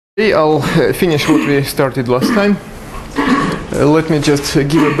I'll finish what we started last time. Let me just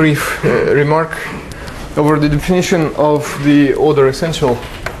give a brief remark over the definition of the order essential.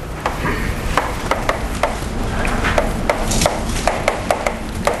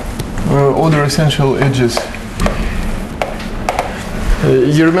 Order essential edges.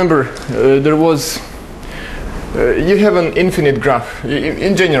 You remember there was you have an infinite graph.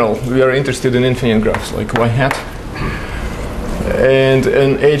 In general, we are interested in infinite graphs like y hat. And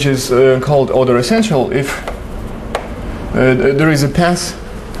an edge is called order essential if there is a path.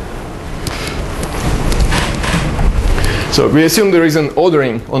 So we assume there is an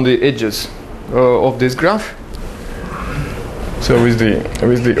ordering on the edges of this graph. So with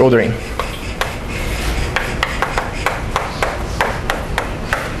the ordering.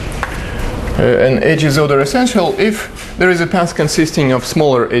 An edge is order essential if there is a path consisting of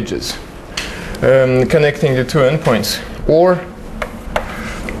smaller edges connecting the two endpoints, or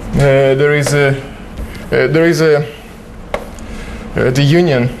there is the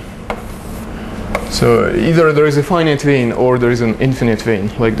union. So either there is a finite vein or there is an infinite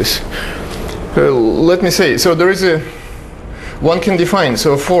vein, like this. Let me say, so there is one can define,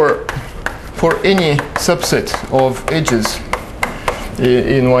 so for any subset of edges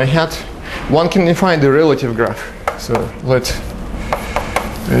in y hat, one can define the relative graph. So let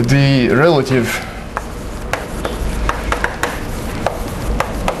the relative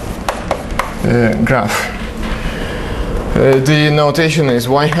graph. The notation is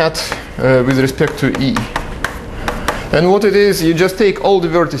y hat with respect to E. And what it is, you just take all the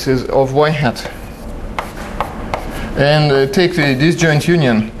vertices of y hat and take the disjoint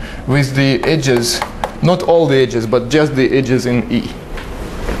union with the edges, not all the edges, but just the edges in E.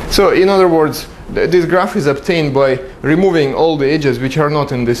 So in other words, this graph is obtained by removing all the edges which are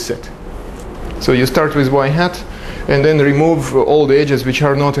not in this set. So you start with y hat and then remove all the edges which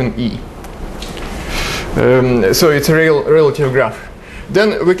are not in E. So it's a relative graph.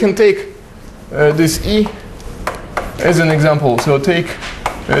 Then we can take this E as an example. So take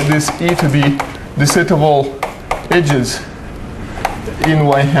this E to be the set of all edges in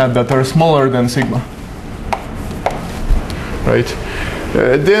y hat that are smaller than sigma. Right?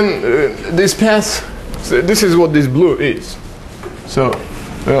 Then this path, so this is what this blue is. So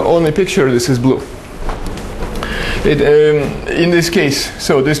on the picture this is blue. In this case,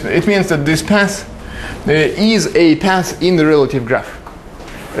 so it means that this path is a path in the relative graph,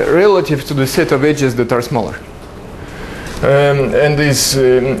 relative to the set of edges that are smaller, and this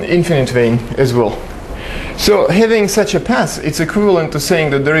infinite vein as well. So having such a path, it's equivalent to saying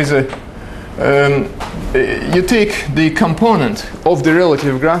that there is a you take the component of the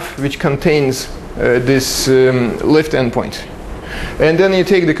relative graph which contains this left endpoint, and then you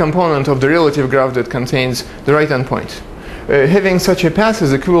take the component of the relative graph that contains the right endpoint. Having such a path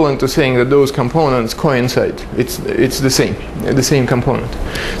is equivalent to saying that those components coincide. It's the same component.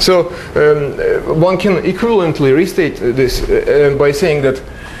 So one can equivalently restate this by saying that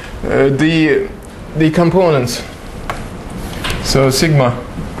the components, so sigma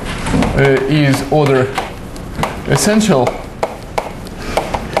is order essential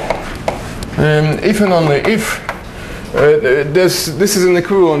if and only if this is an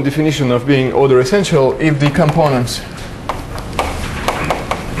equivalent definition of being order essential if the components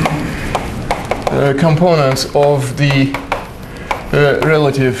of the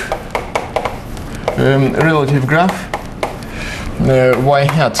relative graph y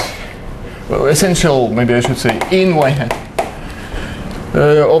hat, well, essential, maybe I should say, in y hat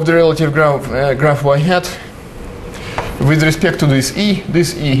of the relative graph y hat with respect to this E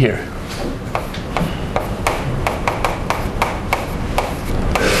here.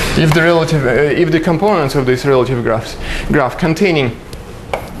 If the components of this relative graph containing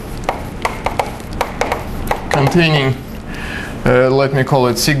let me call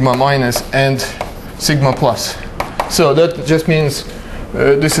it sigma minus and sigma plus. So that just means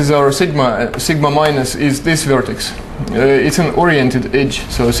this is our sigma. Sigma minus is this vertex. It's an oriented edge.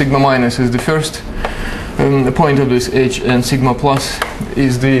 So sigma minus is the first point of this edge, and sigma plus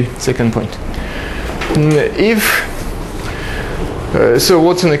is the second point. So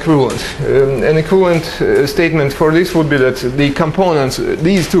what's an equivalent? An equivalent statement for this would be that the components,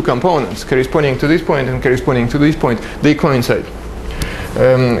 these two components, corresponding to this point and corresponding to this point, they coincide.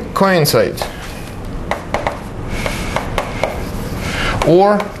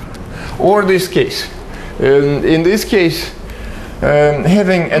 Or this case. In this case,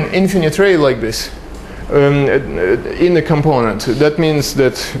 having an infinite ray like this in the component, that means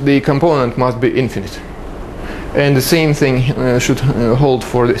that the component must be infinite. And the same thing should hold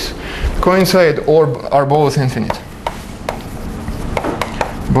for this. Coincide or are both infinite.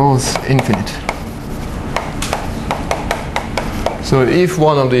 both infinite. So if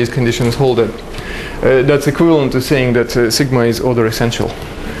one of these conditions hold it, that's equivalent to saying that sigma is order essential.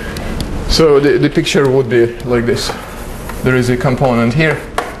 So the picture would be like this. There is a component here,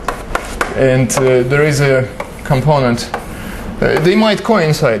 and there is a component. They might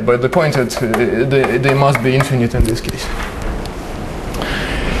coincide, but the point that they must be infinite in this case.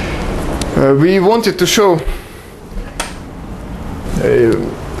 We wanted to show,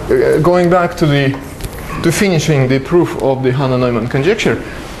 going back to finishing the proof of the Hahn-Neumann conjecture,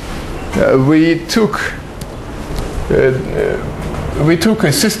 we took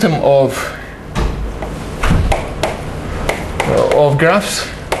a system of graphs.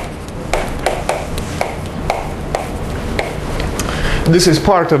 This is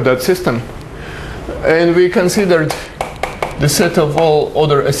part of that system, and we considered the set of all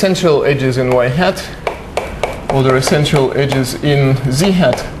other essential edges in y hat, other essential edges in z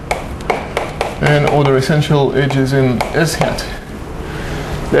hat, and other essential edges in s hat.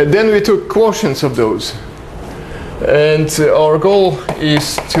 Then we took quotients of those, and our goal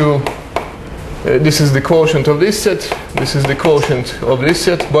is to this is the quotient of this set, this is the quotient of this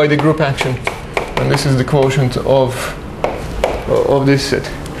set by the group action, and this is the quotient of this set.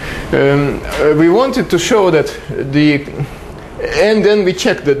 We wanted to show that and then we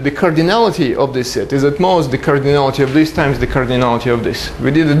checked that the cardinality of this set is at most the cardinality of this times the cardinality of this.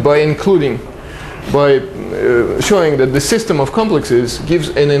 We did it by showing that the system of complexes gives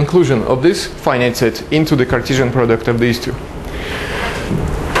an inclusion of this finite set into the Cartesian product of these two.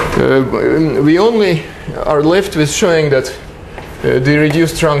 We only are left with showing that the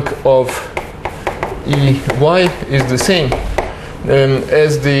reduced rank of EY is the same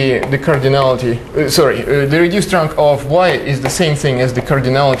as the cardinality. The reduced rank of y is the same thing as the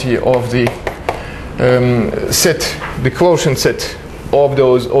cardinality of the set, the quotient set of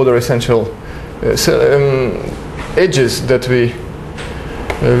those other essential edges that we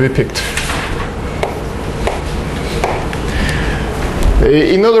picked.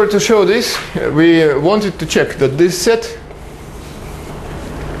 In order to show this, we wanted to check that this set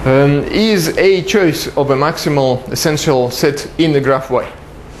is a choice of a maximal essential set in the graph y.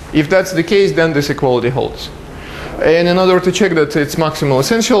 If that's the case, then this equality holds. And in order to check that it's maximal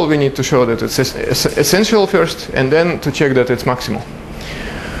essential, we need to show that it's essential first, and then to check that it's maximal.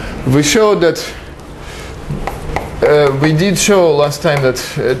 We showed that we did show last time that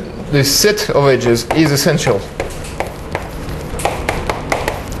this set of edges is essential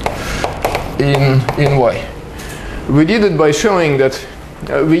in y. We did it by showing that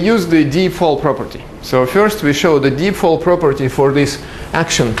we use the deep fall property. So first we show the deep fall property for this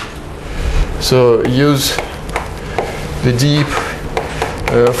action. So use the deep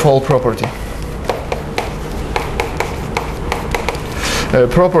fall property.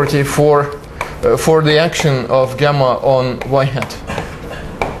 Property for the action of gamma on y hat.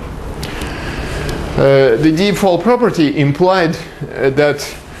 The deep fall property implied that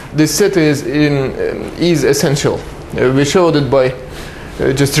this set is essential. We showed it by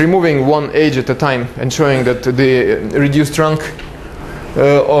just removing one edge at a time and showing that the reduced rank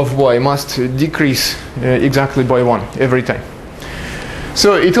of y must decrease exactly by 1 every time.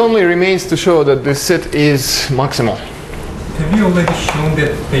 So it only remains to show that this set is maximal. Have you already shown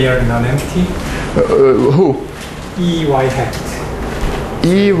that they are non-empty? Who? EY hat.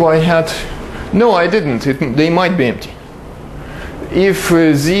 EY hat? No, I didn't. They might be empty. If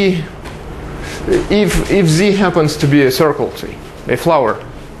z happens to be a circle, say, a flower,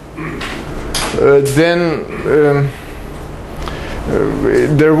 then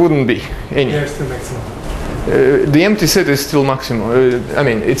there wouldn't be any. There's the maximum. The empty set is still maximal. I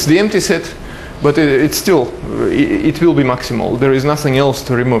mean, it's the empty set, but it will be maximal. There is nothing else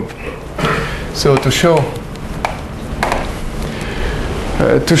to remove. So to show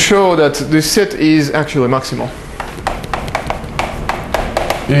that this set is actually maximal.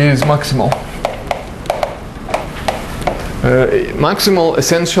 Is maximal. Maximal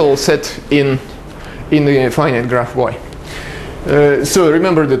essential set in the finite graph y. So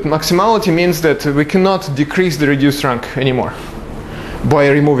remember that maximality means that we cannot decrease the reduced rank anymore by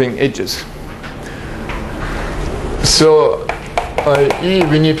removing edges. So i.e.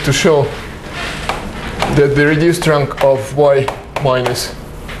 we need to show that the reduced rank of y minus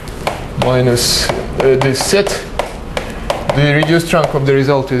this set, the reduced rank of the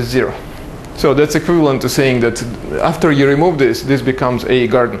result is 0. So that's equivalent to saying that after you remove this becomes a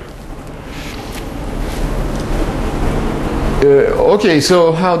garden. Okay,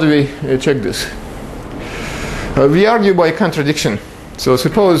 so how do we check this? We argue by contradiction. So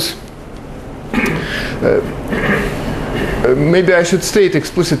suppose maybe I should state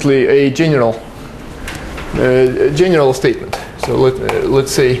explicitly a general statement. So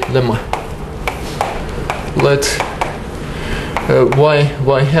let's say lemma. Let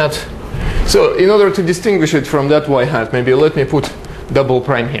y hat. So in order to distinguish it from that y hat, maybe let me put double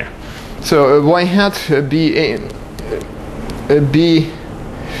prime here. So y hat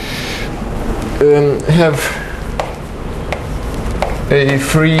have a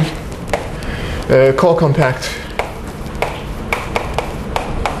free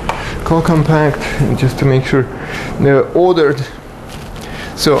co-compact, just to make sure, ordered,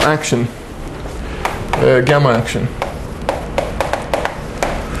 so action, gamma action,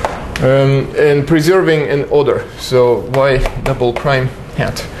 and preserving an order. So y double prime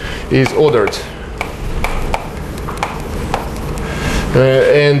hat is ordered.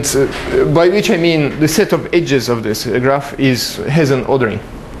 And by which I mean the set of edges of this graph has an ordering,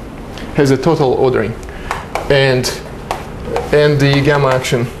 has a total ordering, and the gamma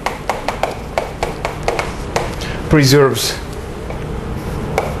action preserves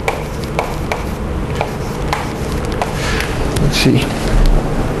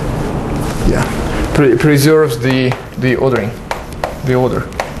preserves the ordering, the order.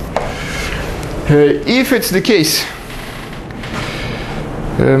 If it's the case,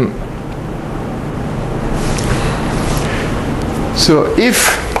 so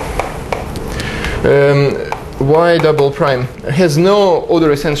if y double prime has no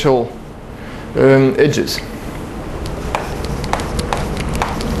order essential edges,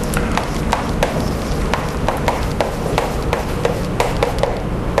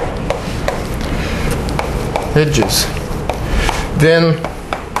 then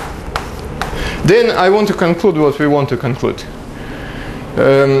I want to conclude what we want to conclude.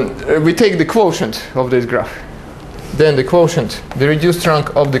 We take the quotient of this graph. Then the quotient, the reduced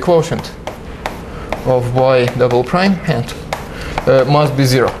rank of the quotient of y double prime hat must be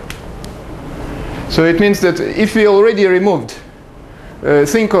 0. So it means that if we already removed,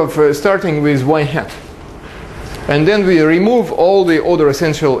 think of starting with y hat, and then we remove all the order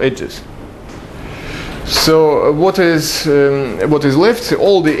essential edges. So what is left?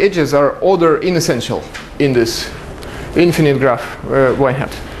 All the edges are order inessential in this infinite graph y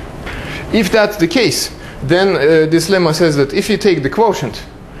hat. If that's the case, then this lemma says that if you take the quotient,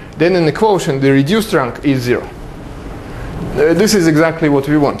 then in the quotient the reduced rank is 0. This is exactly what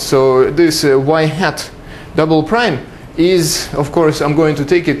we want. So this y hat double prime is, of course, I'm going to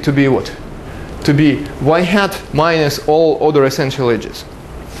take it to be what? To be y hat minus all order essential edges.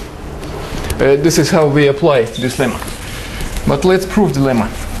 This is how we apply this lemma. But let's prove the lemma.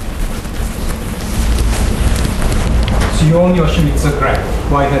 So you only assume it's a graph,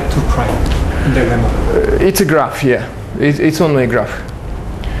 y hat 2 prime in the lemma. It's a graph, yeah. It's only a graph.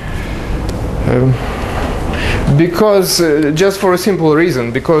 Because, just for a simple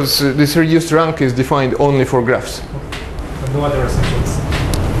reason, because this reduced rank is defined only for graphs. But no other essentials.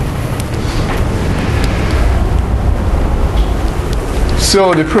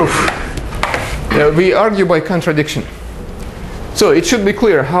 So the proof. We argue by contradiction. So it should be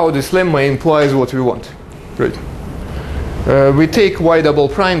clear how this lemma implies what we want. Right. We take y double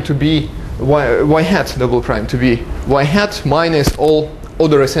prime to be y hat double prime to be y hat minus all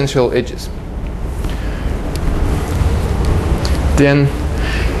order essential edges. Then,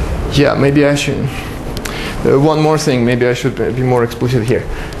 yeah, maybe I should. One more thing, maybe I should be more explicit here.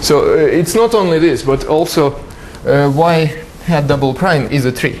 So it's not only this, but also y hat double prime is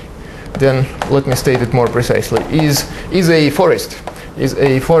a tree. Then let me state it more precisely. Is a forest. Is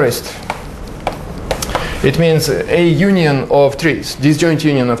a forest. It means a union of trees, disjoint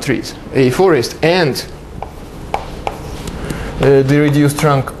union of trees. A forest and the reduced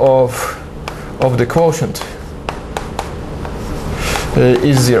rank of the quotient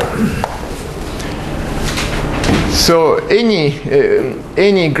is 0. So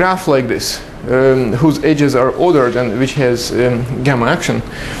any graph like this, whose edges are ordered and which has gamma action,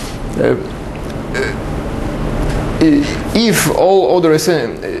 if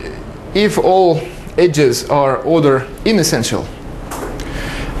all edges are order inessential,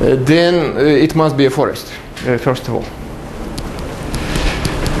 then it must be a forest, first of all.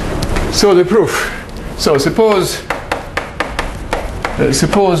 So the proof. So suppose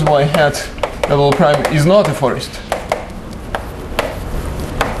y hat double prime is not a forest.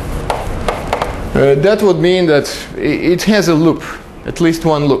 That would mean that it has a loop, at least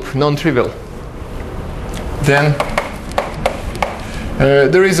one loop, non-trivial. Then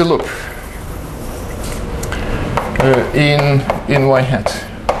there is a loop in y hat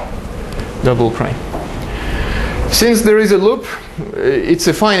double prime. Since there is a loop, it's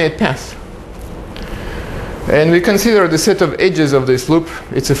a finite path. And we consider the set of edges of this loop.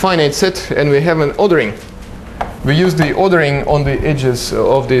 It's a finite set, and we have an ordering. We use the ordering on the edges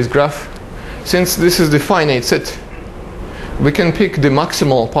of this graph. Since this is the finite set, we can pick the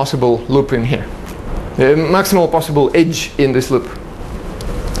maximal possible loop in here. The maximal possible edge in this loop.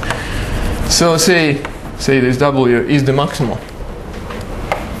 So say this W is the maximal.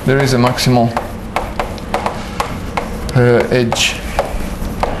 There is a maximal edge.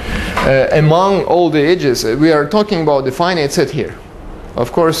 Among all the edges, we are talking about the finite set here.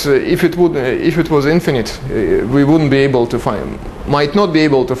 Of course, if it was infinite, we wouldn't be able to might not be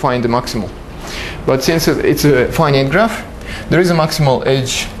able to find the maximal. But since it's a finite graph, there is a maximal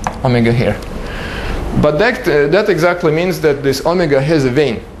edge omega here. But that exactly means that this omega has a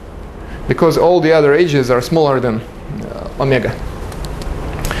vein, because all the other edges are smaller than omega.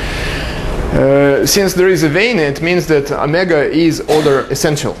 Since there is a vein, it means that omega is order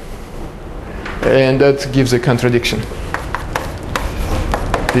essential. And that gives a contradiction.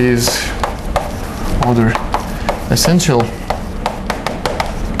 Is order essential.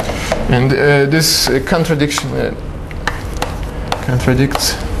 And this contradiction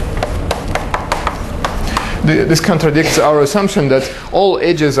this contradicts our assumption that all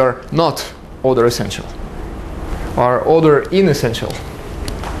edges are not order essential, are order inessential.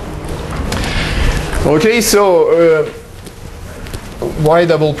 Okay, so y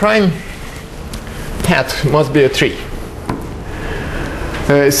double prime hat must be a tree.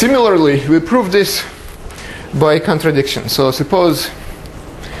 Similarly, we prove this by contradiction. So suppose,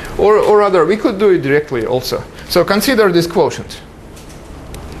 or rather, we could do it directly also. So consider this quotient.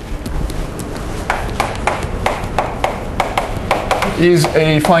 Is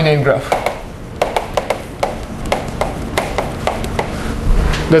a finite graph.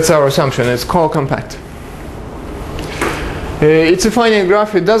 That's our assumption. It's co-compact. It's a finite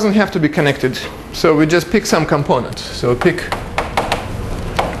graph. It doesn't have to be connected. So we just pick some component. So pick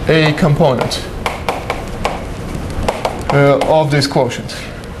a component of this quotient.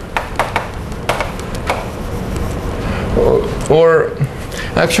 Or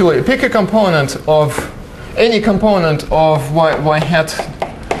actually, pick a component of any component of y hat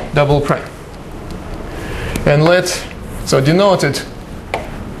double prime. And so denote it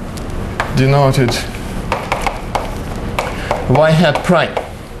y hat prime.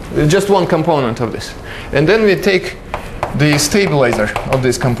 Just one component of this. And then we take the stabilizer of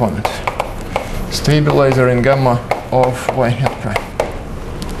this component. Stabilizer in gamma of y hat prime.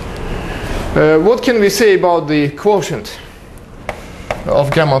 What can we say about the quotient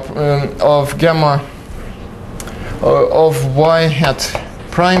of gamma of y hat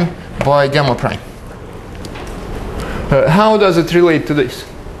prime by gamma prime? How does it relate to this?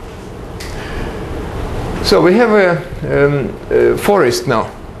 So we have a forest now,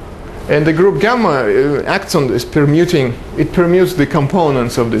 and the group gamma acts on this, it permutes the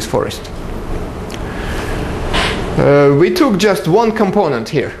components of this forest. We took just one component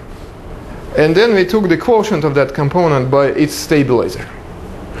here, and then we took the quotient of that component by its stabilizer.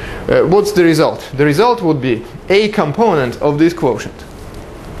 What's the result? The result would be a component of this quotient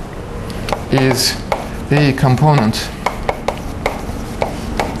is a component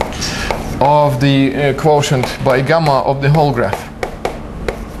of the quotient by gamma of the whole graph.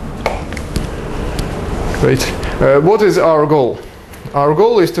 Right? What is our goal? Our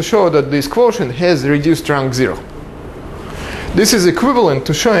goal is to show that this quotient has reduced rank 0. This is equivalent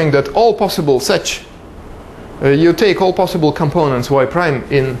to showing that all possible such you take all possible components y prime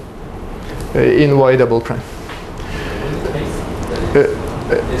in y double prime.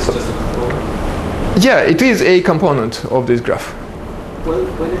 It's just a component. Yeah, it is a component of this graph. Well,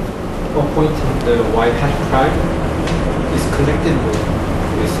 when a point in the y hat prime is connected with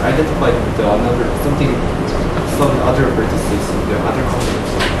identified with some other vertices in the other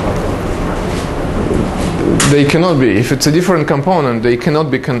components of They cannot be. If it's a different component, they cannot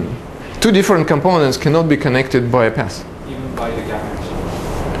be two different components cannot be connected by a path. even by the gamma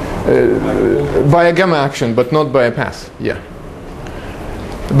action. By a gamma action, but not by a path. Yeah.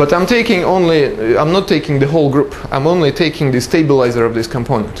 But I'm not taking the whole group. I'm only taking the stabilizer of this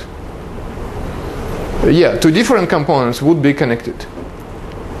component. Yeah, two different components would be connected.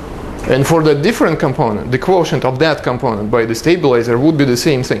 And for the different component, the quotient of that component by the stabilizer would be the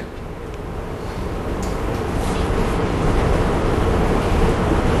same thing.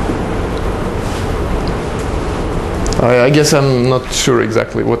 I guess I'm not sure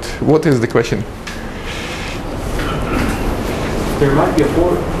exactly what is the question. There might be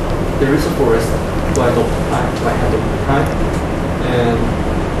there is a forest y double prime, and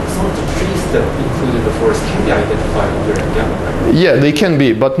some of the trees that included the forest can be identified under gamma prime. Yeah, they can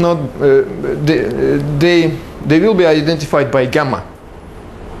be, but not. They will be identified by gamma,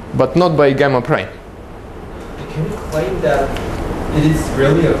 but not by gamma prime. Can you claim that it is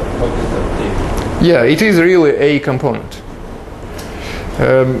really a component of the? Yeah, it is really a component.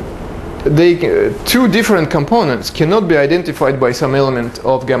 Two different components cannot be identified by some element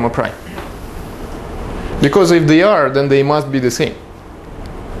of gamma prime. Because if they are, then they must be the same.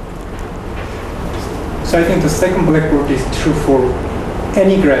 So I think the second blackboard is true for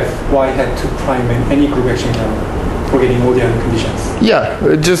any graph y hat 2 prime and any group action gamma, forgetting all the other conditions. Yeah,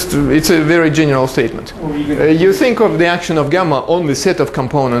 it's a very general statement. Or even You think of the action of gamma on the set of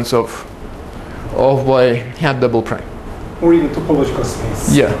components of y hat double prime. or even topological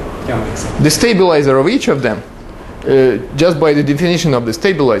space. Yeah. Gamma makes sense. The stabilizer of each of them, just by the definition of the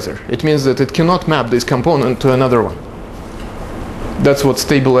stabilizer, it means that it cannot map this component to another one. That's what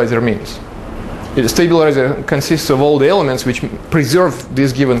stabilizer means. The stabilizer consists of all the elements which preserve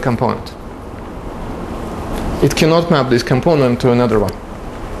this given component. It cannot map this component to another one.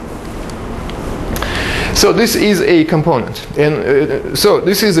 So this is a component. And so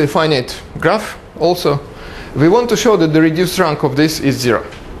this is a finite graph also. We want to show that the reduced rank of this is 0.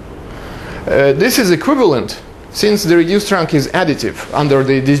 This is equivalent since the reduced rank is additive under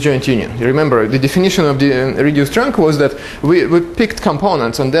the disjoint union. You remember, the definition of the reduced rank was that we picked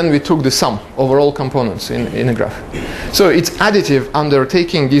components and then we took the sum over all components in a graph. So it's additive under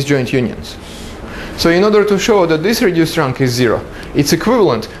taking disjoint unions. So in order to show that this reduced rank is 0, it's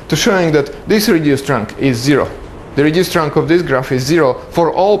equivalent to showing that this reduced rank is 0. The reduced rank of this graph is 0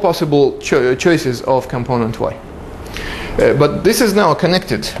 for all possible choices of component y. But this is now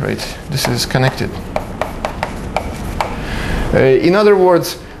connected, right? This is connected. In other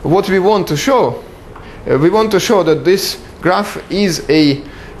words, what we want to show that this graph is a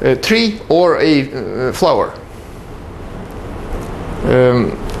tree or a flower.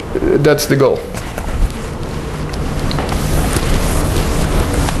 That's the goal.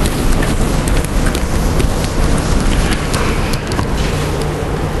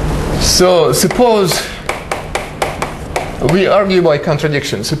 So suppose we argue by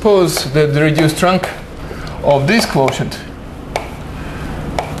contradiction. Suppose that the reduced rank of this quotient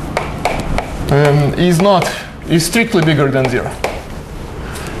is strictly bigger than 0.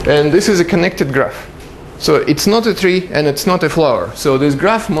 And this is a connected graph. So it's not a tree and it's not a flower. So this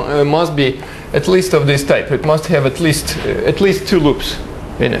graph must be at least of this type. It must have at least 2 loops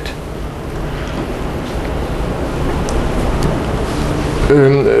in it.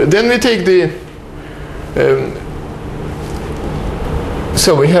 Then we take the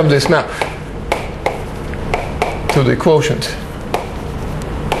so we have this map to the quotient.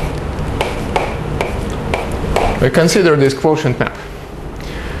 We consider this quotient map.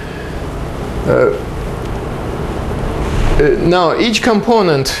 Now each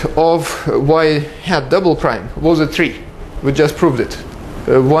component of y hat double prime was a tree. We just proved it.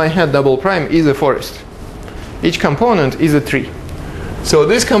 Y hat double prime is a forest. Each component is a tree. So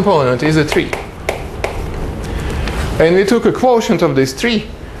this component is a tree. And we took a quotient of this tree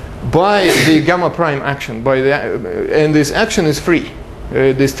by the gamma prime action, and this action is free.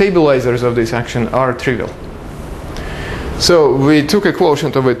 The stabilizers of this action are trivial. So we took a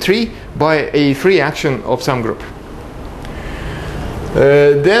quotient of a tree by a free action of some group.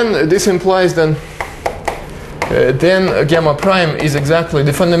 Then this implies then gamma prime is exactly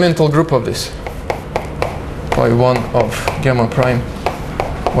the fundamental group of this by 1 of gamma prime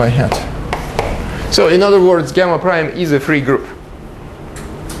y hat. So in other words, gamma prime is a free group.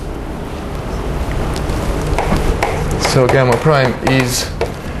 So gamma prime is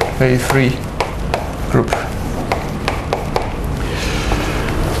a free group.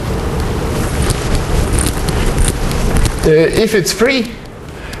 If it's free,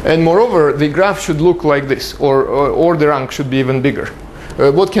 and moreover the graph should look like this, or the rank should be even bigger.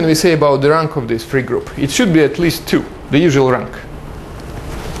 What can we say about the rank of this free group? It should be at least 2, the usual rank.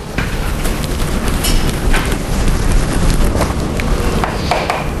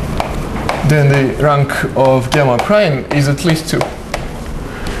 Then the rank of gamma prime is at least 2.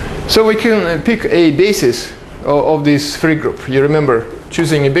 So we can pick a basis of this free group. You remember,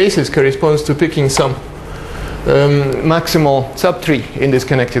 choosing a basis corresponds to picking some maximal subtree in this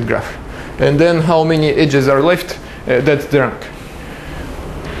connected graph. And then how many edges are left, that's the rank.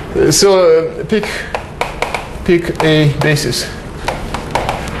 So pick a basis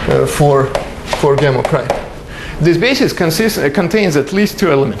for gamma prime. This basis contains at least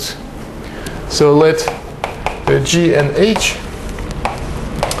 2 elements. So let G and H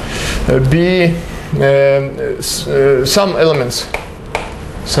be some elements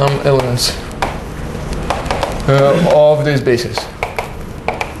some elements of this basis.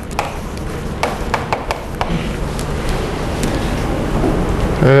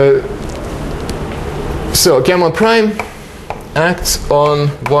 So gamma prime acts on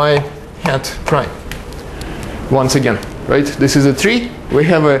y hat prime. Once again, right? This is a tree. We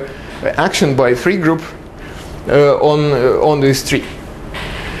have a action by 3 group on this tree,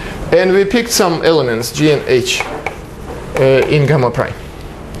 and we picked some elements g and h in gamma prime.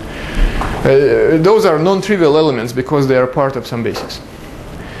 Those are non-trivial elements because they are part of some basis.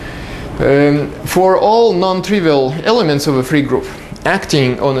 For all non-trivial elements of a free group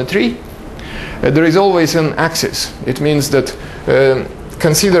acting on a tree, there is always an axis. It means that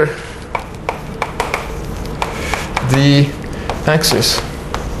consider the axis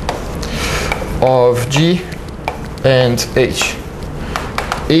of G and H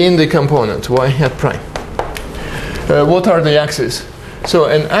in the component y hat prime. What are the axes? So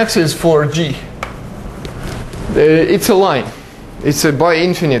an axis for G, it's a line. It's a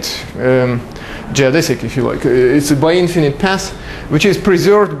bi-infinite geodesic, if you like. It's a bi-infinite path which is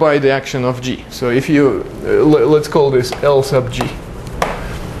preserved by the action of G. So if you, let's call this L sub G.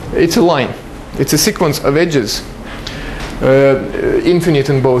 It's a line. It's a sequence of edges, infinite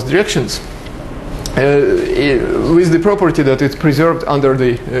in both directions, with the property that it's preserved under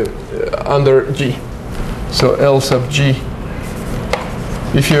under G. So L sub G,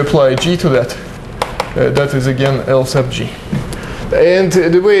 if you apply G to that, that is again L sub G. And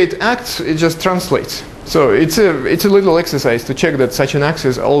the way it acts, it just translates. So it's a little exercise to check that such an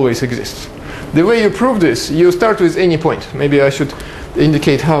axis always exists. The way you prove this, you start with any point. Maybe I should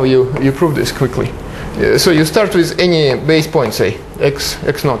indicate how you prove this quickly. So you start with any base point, say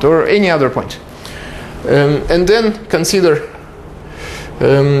x naught, or any other point. And then consider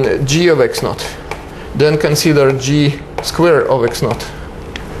g of x naught. Then consider g square of x naught.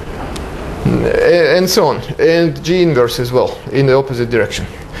 And so on. And g inverse as well, in the opposite direction.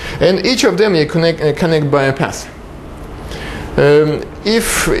 And each of them you connect by a path.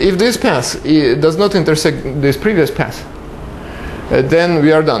 If this path does not intersect this previous path, then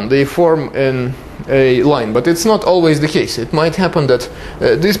we are done. They form a line, but it's not always the case. It might happen that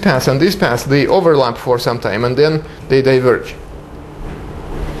this path and this path, they overlap for some time and then they diverge.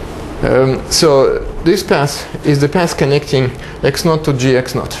 So this path is the path connecting x naught to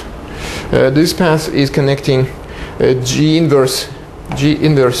gx naught. This path is connecting g inverse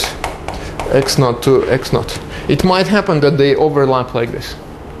x naught to x naught. It might happen that they overlap like this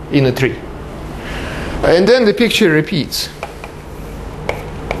in a tree. And then the picture repeats.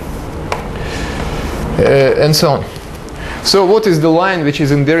 And so on. So what is the line which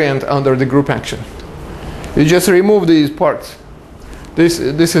is invariant under the group action? You just remove these parts. This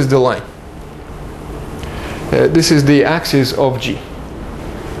is the line. This is the axis of G.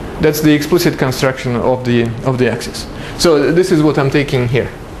 That's the explicit construction of the axis. So this is what I'm taking here.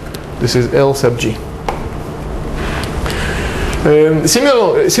 This is L sub G.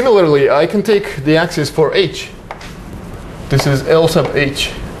 Similarly, I can take the axis for H. This is L sub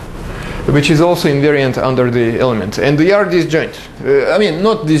H, which is also invariant under the element. And they are disjoint. I mean,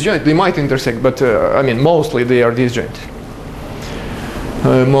 not disjoint, they might intersect, but I mean, mostly they are disjoint.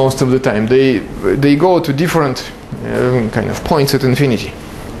 Most of the time. They go to different kind of points at infinity.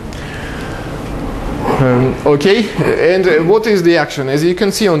 Okay, and what is the action? As you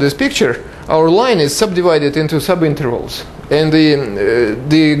can see on this picture, our line is subdivided into subintervals. And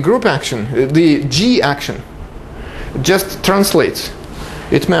the group action, the G action, just translates.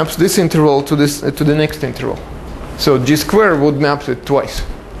 It maps this interval to the next interval. So G square would map it twice.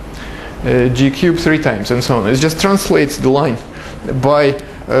 G cubed 3 times and so on. It just translates the line by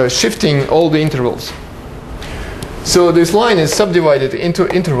shifting all the intervals. So this line is subdivided into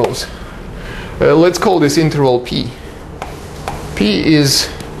intervals. Let's call this interval P. P is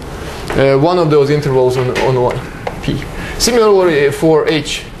one of those intervals on the line, P. Similarly for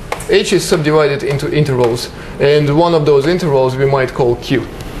H. H is subdivided into intervals, and one of those intervals we might call Q.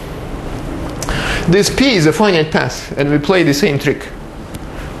 This P is a finite path, and we play the same trick.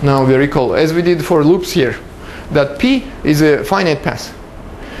 Now we recall, as we did for loops here, that P is a finite path.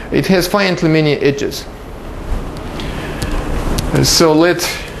 It has finitely many edges. So let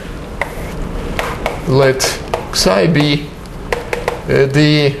psi be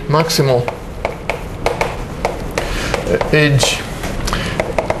the maximal edge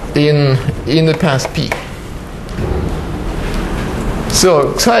in the path P.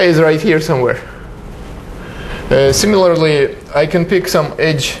 So psi is right here somewhere. Similarly, I can pick some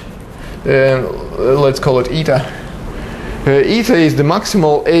edge, let's call it eta. Eta is the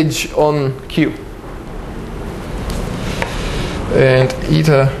maximal edge on Q. and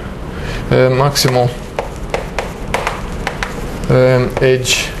eta maximal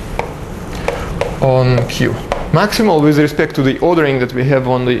edge on Q. Maximal with respect to the ordering that we have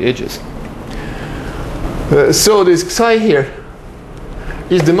on the edges. So this psi here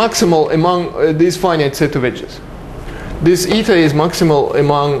is the maximal among this finite set of edges. This eta is maximal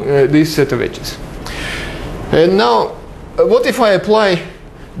among this set of edges. And now, what if I apply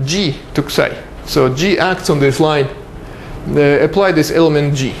G to psi? So G acts on this line. Apply this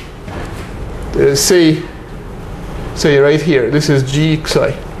element G. Say right here, this is G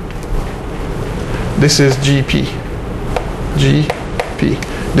psi. This is GP. GP.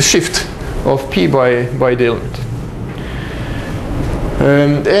 The shift of P by the element.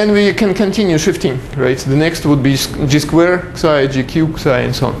 And we can continue shifting, right? The next would be G square psi, G cube psi,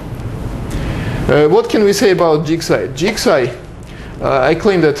 and so on. What can we say about G psi? G psi, I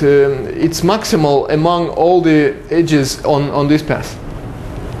claim that it's maximal among all the edges on this path.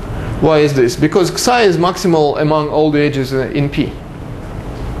 Why is this? Because psi is maximal among all the edges in P.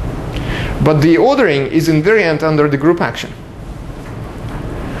 But the ordering is invariant under the group action.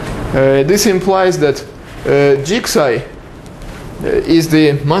 This implies that G psi is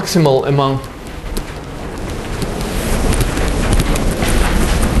the maximal among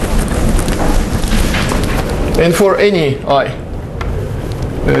and for any I,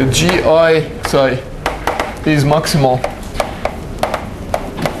 Gi psi is maximal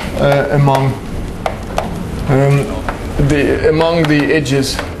among the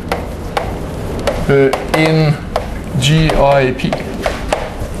edges in GIP.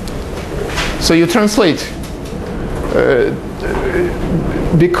 So you translate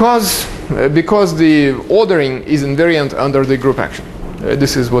because the ordering is invariant under the group action.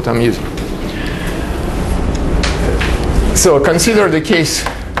 This is what I'm using. So consider the case.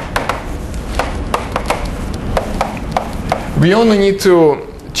 We only need to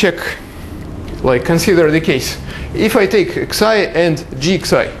check, like consider the case. If I take Xi and G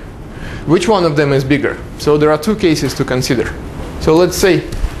Xi, which one of them is bigger? So there are two cases to consider. So let's say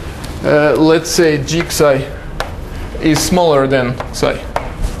G Xi is smaller than Xi.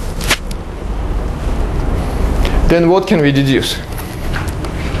 Then what can we deduce?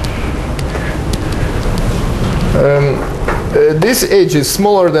 This edge is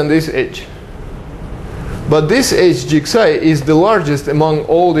smaller than this edge. But this edge, G Xi, is the largest among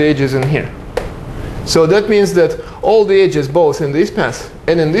all the edges in here. So that means that all the edges, both in this path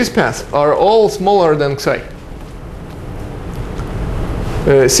and in this path, are all smaller than Xi.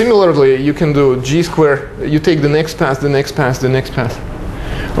 Similarly, you can do G square. You take the next path, the next path, the next path.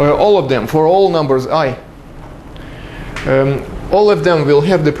 All of them, for all numbers I. All of them will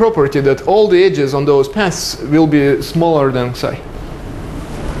have the property that all the edges on those paths will be smaller than Xi.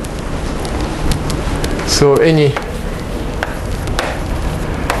 So any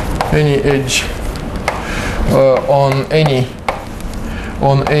edge on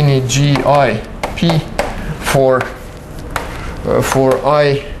any GI P for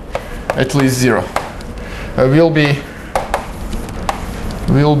I at least 0 will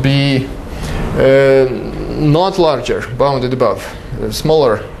be not larger, bounded above,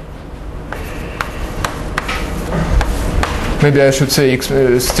 smaller. Maybe I should say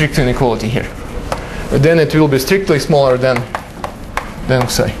strict inequality here. Then it will be strictly smaller than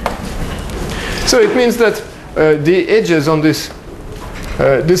Xi. So it means that the edges on this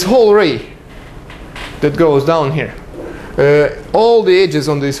whole ray that goes down here, all the edges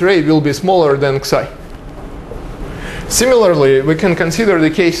on this ray will be smaller than Xi. Similarly, we can consider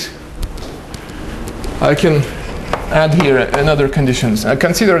the case. I can add here another conditions. I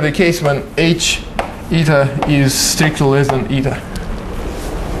consider the case when H eta is strictly less than eta.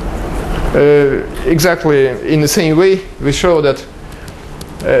 Exactly in the same way, we show that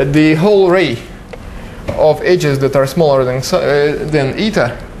the whole ray of edges that are smaller than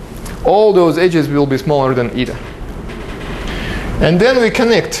eta, all those edges will be smaller than eta. And then we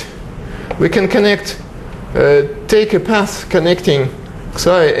connect. We can connect, take a path connecting Xi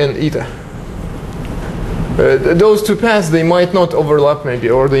and eta. Those two paths, they might not overlap maybe,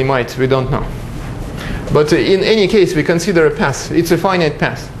 or they might, we don't know. But in any case, we consider a path. It's a finite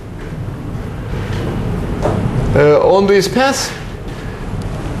path. On this path,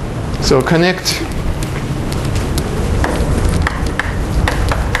 so connect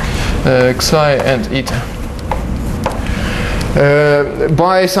Xi and eta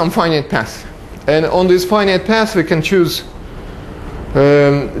by some finite path. And on this finite path, we can choose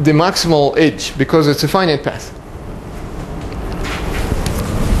the maximal edge, because it's a finite path.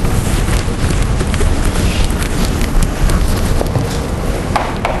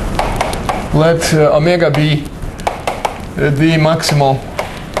 Let omega be the maximal.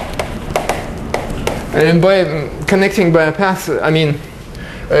 And by connecting by a path, I mean,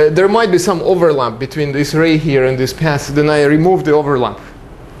 there might be some overlap between this ray here and this path. Then I remove the overlap.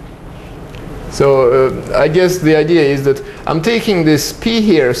 So I guess the idea is that I'm taking this P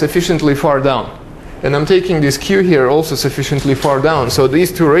here sufficiently far down, and I'm taking this Q here also sufficiently far down. So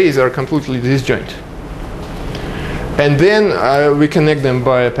these two rays are completely disjoint. And then we connect them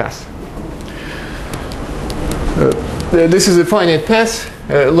by a path. This is a finite path.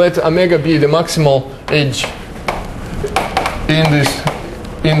 Let omega be the maximal edge in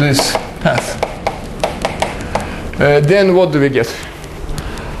this path. Then what do we get?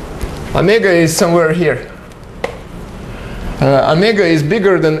 Omega is somewhere here. Omega is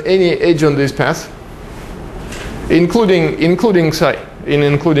bigger than any edge on this path, including psi,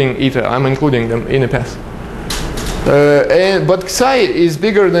 including eta. I'm including them in a path. But psi is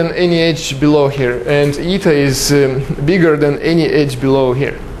bigger than any edge below here, and eta is bigger than any edge below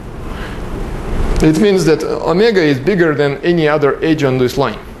here. It means that omega is bigger than any other edge on this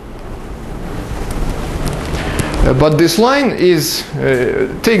line. But this line is,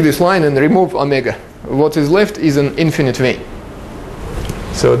 take this line and remove omega. What is left is an infinite vein.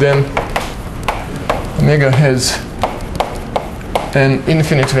 So then omega has an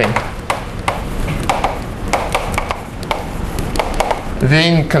infinite vein.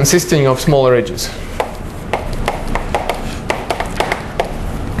 Vein consisting of smaller edges.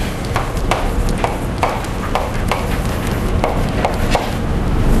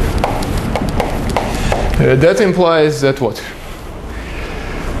 That implies that what?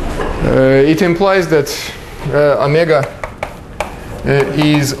 It implies that omega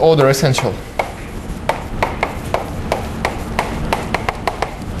is order essential.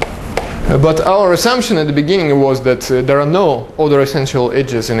 But our assumption at the beginning was that there are no order essential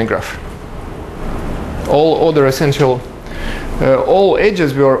edges in a graph. All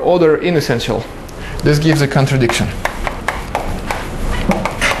edges were order inessential. This gives a contradiction.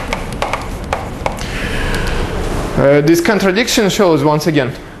 This contradiction shows once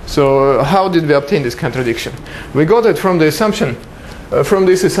again. So how did we obtain this contradiction? We got it from the assumption. From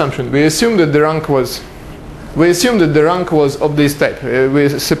this assumption, we assumed that the rank was. We assumed that the rank was of this type. We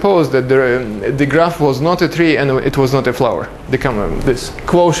supposed that the graph was not a tree and it was not a flower. This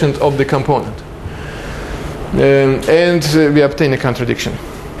quotient of the component. And we obtain a contradiction.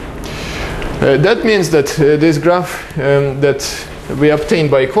 That means that this graph that we obtained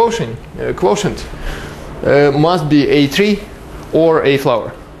by quotient must be a tree or a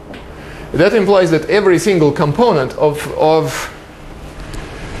flower. That implies that every single component of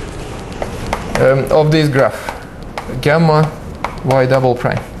this graph, gamma y double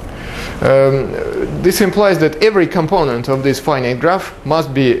prime. This implies that every component of this finite graph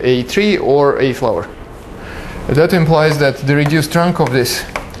must be a tree or a flower. That implies that the reduced rank of this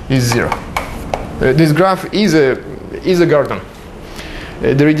is 0. This graph is a garden.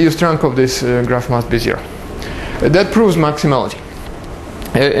 The reduced rank of this graph must be 0. That proves maximality.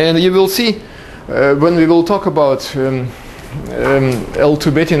 And you will see when we will talk about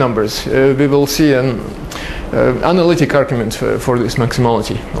L2 Betty numbers, we will see an analytic argument for this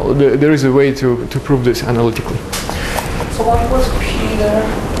maximality. There is a way to prove this analytically. So what was P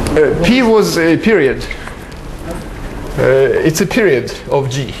there? P was a period. It's a period of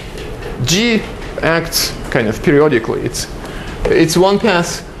G. G acts kind of periodically. It's one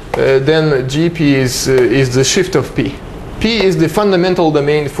path. Then GP is the shift of P. P is the fundamental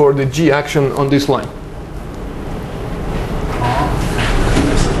domain for the G action on this line.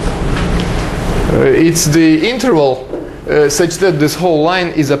 It's the interval such that this whole line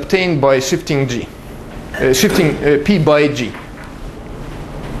is obtained by shifting G, shifting P by G.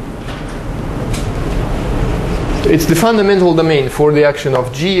 It's the fundamental domain for the action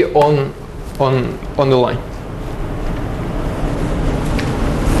of G on the line.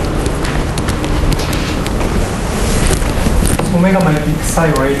 Omega might be psi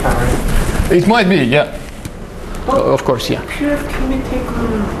or eta, right? It might be, yeah. Of course, yeah. QF can be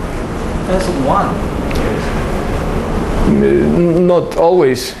taken as 1. Not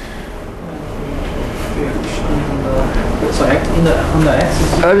always. So on the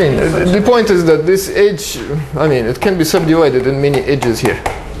axis. I mean, the point is that this edge, I mean, it can be subdivided in many edges here.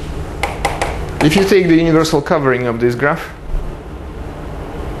 If you take the universal covering of this graph,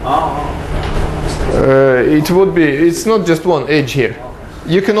 it would be, it's not just one edge here.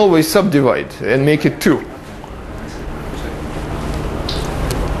 You can always subdivide and make it 2.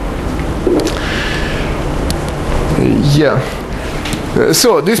 Yeah.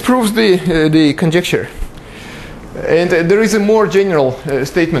 So this proves the conjecture. And there is a more general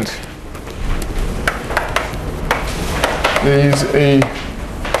statement. is a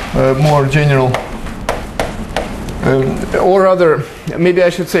more general, or rather, maybe I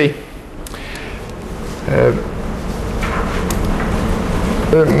should say,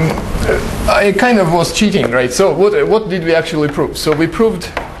 I kind of was cheating, right? So what did we actually prove? So we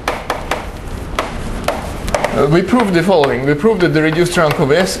proved the following. We proved that the reduced rank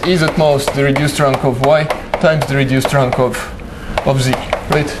of S is at most the reduced rank of Y times the reduced rank of Z,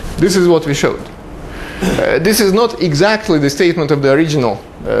 right? This is what we showed. This is not exactly the statement of the original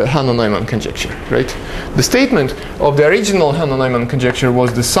Hahn-Neumann conjecture, right? The statement of the original Hahn-Neumann conjecture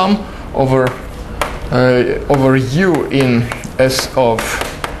was the sum over U in S of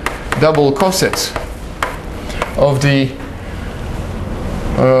double cosets of the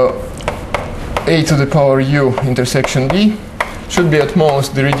A to the power U intersection B should be at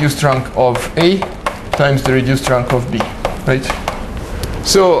most the reduced rank of A times the reduced rank of B, right?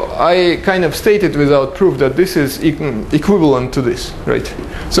 So I kind of stated without proof that this is equivalent to this, right?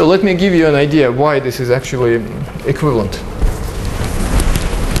 So let me give you an idea why this is actually equivalent.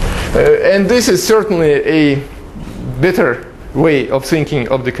 And this is certainly a better way of thinking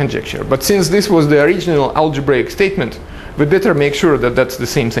of the conjecture. But since this was the original algebraic statement, we better make sure that that's the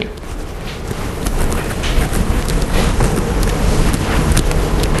same thing.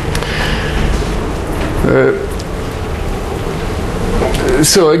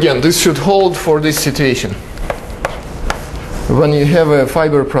 So again, this should hold for this situation. When you have a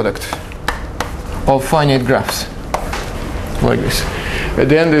fiber product of finite graphs, like this,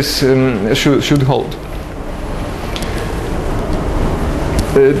 then this should hold.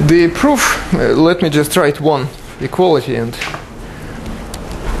 The proof, let me just write one equality and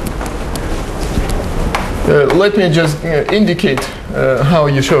let me just indicate how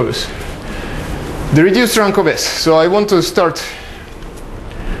you show this. The reduced rank of S. So I want to start,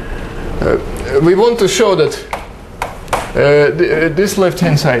 we want to show that this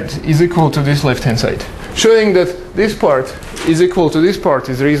left-hand side is equal to this left-hand side. Showing that this part is equal to this part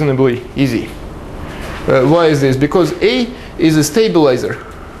is reasonably easy. Why is this? Because A is a stabilizer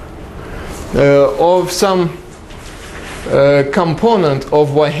of some component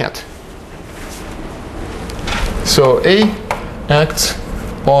of Y hat. So A acts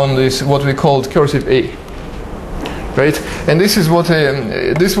on this, what we called cursive A, right? And this is what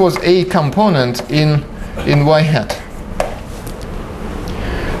this was a component in Y hat.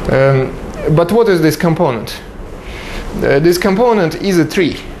 But what is this component? This component is a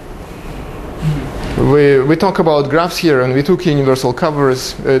tree. We talk about graphs here, and we took universal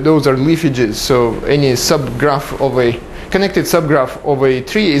covers. Those are leafages. So any subgraph of a connected subgraph of a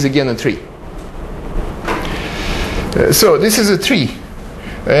tree is again a tree. So this is a tree,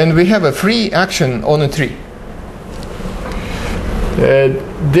 and we have a free action on a tree.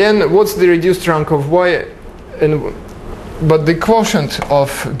 Then what's the reduced rank of Y? But the quotient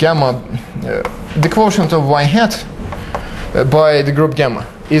of gamma, the quotient of Y hat by the group gamma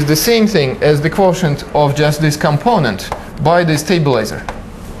is the same thing as the quotient of just this component by the stabilizer,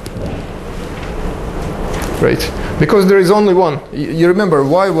 right? Because there is only one. You remember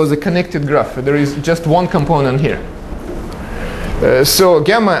Y was a connected graph. There is just one component here. So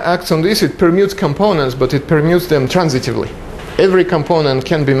gamma acts on this. It permutes components, but it permutes them transitively. Every component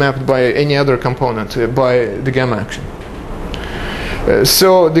can be mapped by any other component by the gamma action.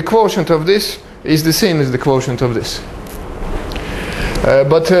 So the quotient of this is the same as the quotient of this.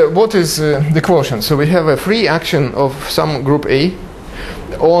 But what is the quotient? So we have a free action of some group A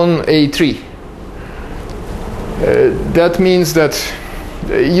on a tree. That means that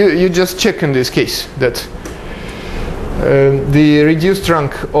you just check in this case that the reduced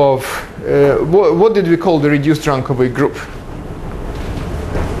rank of what did we call the reduced rank of a group?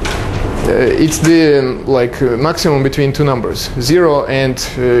 It's the maximum between two numbers, 0 and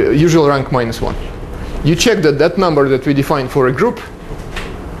usual rank -1. You check that that number that we define for a group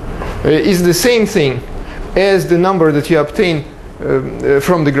is the same thing as the number that you obtain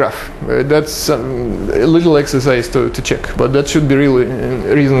from the graph. That's a little exercise to check, but that should be really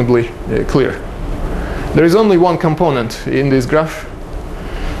reasonably clear. There is only one component in this graph,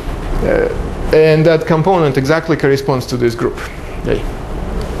 and that component exactly corresponds to this group. Okay.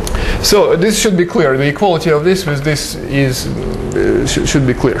 So this should be clear. The equality of this with this is should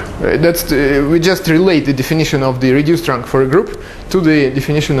be clear. We just relate the definition of the reduced rank for a group to the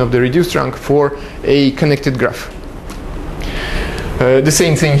definition of the reduced rank for a connected graph. The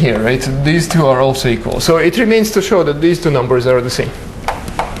same thing here, right? These two are also equal. So it remains to show that these two numbers are the same.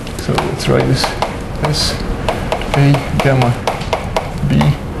 So let's write this as A gamma B,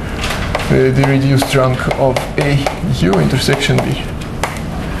 the reduced rank of A U intersection B.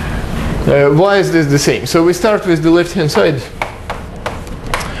 Why is this the same? So we start with the left-hand side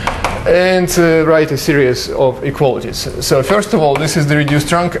and write a series of equalities. So first of all, this is the reduced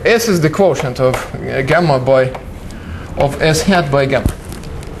trunk. S is the quotient of gamma of S hat by gamma.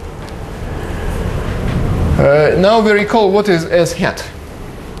 Now we recall what is S hat.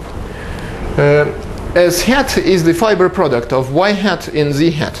 S hat is the fiber product of Y hat and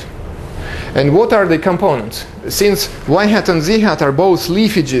Z hat. And what are the components? Since Y hat and Z hat are both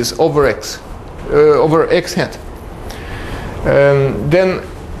leakages over X hat, then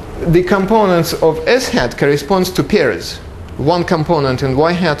the components of S hat corresponds to pairs. One component in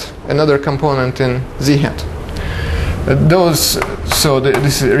Y hat, another component in Z hat.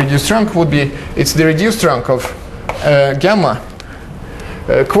 This reduced trunk would be, it's the reduced trunk of gamma,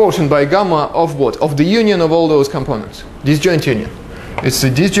 quotient by gamma of what? Of the union of all those components. Disjoint union. It's the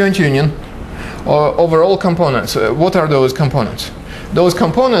disjoint union over all components. What are those components? Those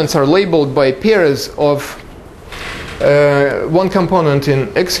components are labeled by pairs of one component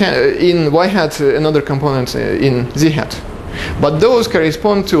in Y hat, another component in Z hat. But those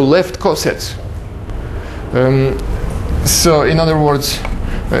correspond to left cosets. So in other words,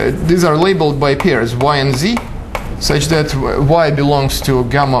 these are labeled by pairs Y and Z, such that Y belongs to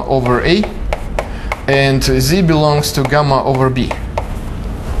gamma over A and Z belongs to gamma over B.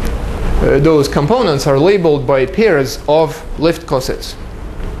 Those components are labeled by pairs of left cosets.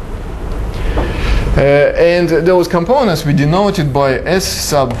 And those components we denoted by S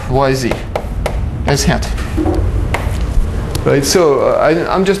sub YZ, S hat. Right, so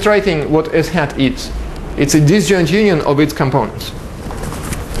I'm just writing what S hat is. It's a disjoint union of its components.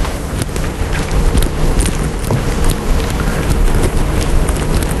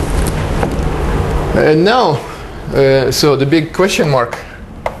 And now, so the big question mark.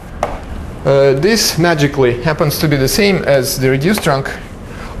 This magically happens to be the same as the reduced trunk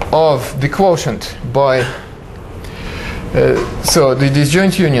of the quotient by so the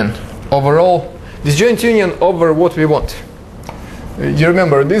disjoint union overall, disjoint union over what we want. You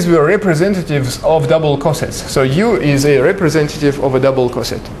remember these were representatives of double cosets. So U is a representative of a double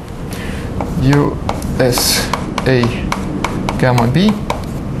coset. U S A gamma B.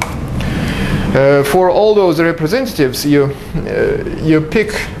 For all those representatives, you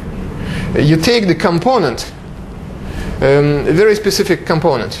take the component, a very specific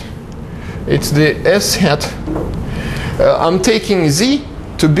component. It's the S hat. I'm taking Z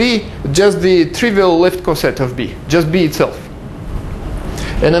to be just the trivial left coset of B, just B itself.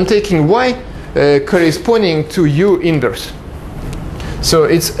 And I'm taking Y corresponding to U inverse. So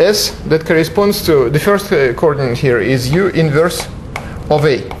it's S that corresponds to, the first coordinate here is U inverse of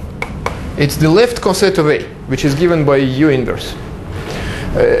A. It's the left coset of A, which is given by U inverse.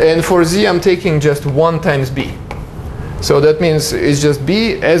 And for Z, I'm taking just 1 times B. So that means it's just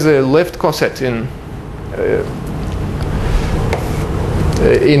B as a left coset in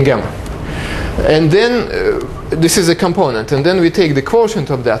gamma. And then this is a component. And then we take the quotient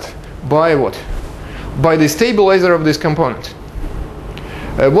of that by what? By the stabilizer of this component.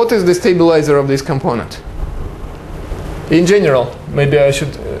 What is the stabilizer of this component? In general, maybe I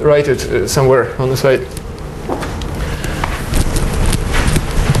should write it somewhere on the slide.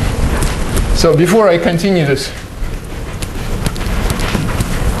 So before I continue this,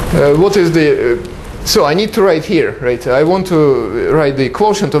 what is the... so I need to write here, right? I want to write the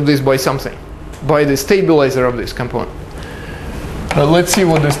quotient of this by something, by the stabilizer of this component. Let's see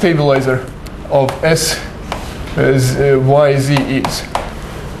what the stabilizer of S Y Z is.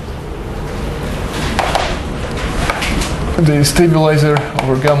 The stabilizer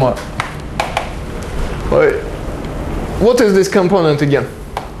over gamma. What is this component again?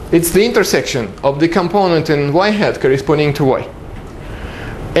 It's the intersection of the component in Y hat corresponding to Y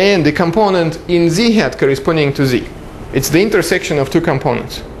and the component in Z hat corresponding to Z. It's the intersection of two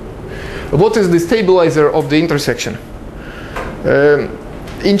components. What is the stabilizer of the intersection?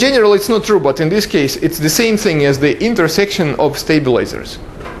 In general, it's not true, but in this case, it's the same thing as the intersection of stabilizers.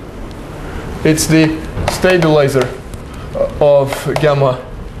 It's the stabilizer of gamma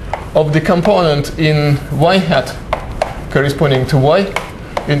of the component in Y hat corresponding to Y,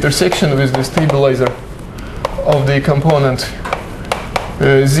 intersection with the stabilizer of the component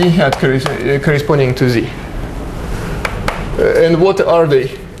Z hat corresponding to Z. And what are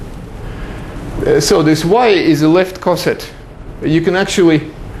they? So this Y is a left coset. You can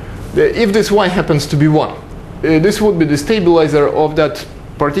actually, if this Y happens to be 1, this would be the stabilizer of that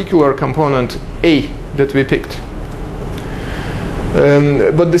particular component A that we picked.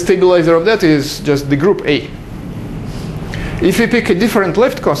 But the stabilizer of that is just the group A. If we pick a different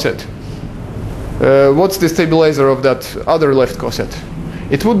left coset, what's the stabilizer of that other left coset?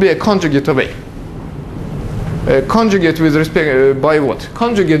 it would be a conjugate of A. Conjugate with respect by what?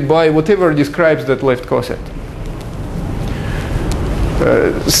 Conjugate by whatever describes that left coset.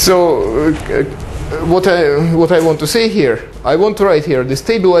 What I want to say here, I want to write here the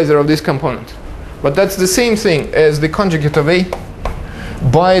stabilizer of this component, but that's the same thing as the conjugate of A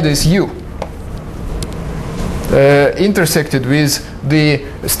by this U intersected with the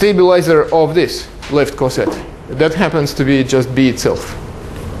stabilizer of this left coset. That happens to be just B itself,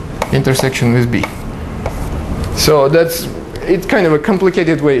 intersection with B. So it's kind of a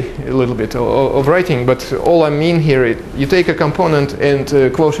complicated way a little bit of writing, but all I mean here, you take a component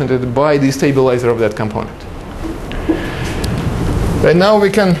and quotient it by the stabilizer of that component. And now we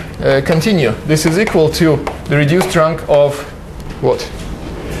can continue. This is equal to the reduced rank of what?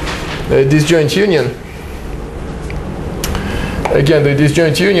 Disjoint union. Again, the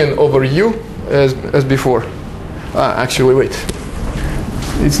disjoint union over U as before. Actually, wait.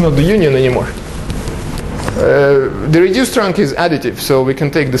 It's not the union anymore. The reduced rank is additive, so we can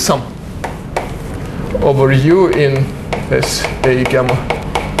take the sum over U in S A gamma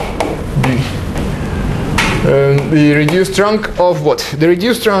B. The reduced rank of what? The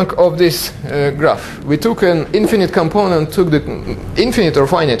reduced rank of this graph. We took an infinite component, took the infinite or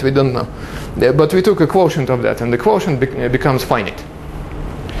finite, we don't know. But we took a quotient of that, and the quotient becomes finite.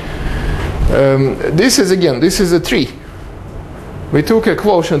 This is a tree. We took a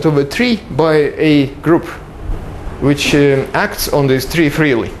quotient of a tree by a group which acts on this tree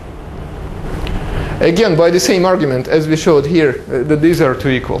freely. Again, by the same argument as we showed here, that these are two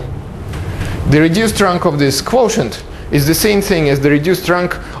equal. The reduced rank of this quotient is the same thing as the reduced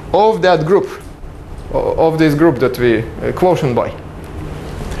rank of that group, of this group that we quotient by.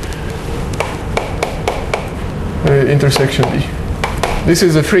 Intersection D. This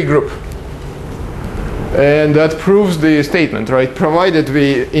is a free group. And that proves the statement, right? Provided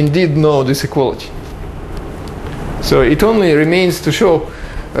we indeed know this equality. So it only remains to show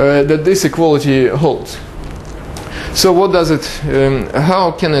that this equality holds. So what does it?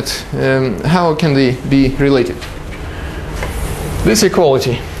 How can they be related? This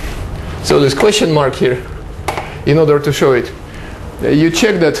equality. So this question mark here, in order to show it, you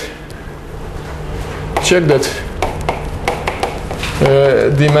check that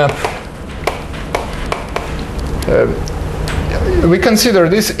the map. We consider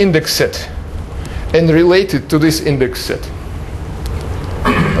this index set and relate it to this index set.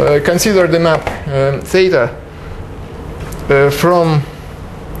 Consider the map theta from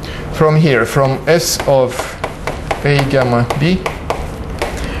here, from S of A gamma B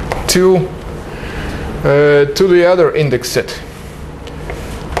to the other index set,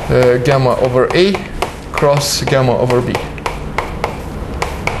 gamma over A cross gamma over B.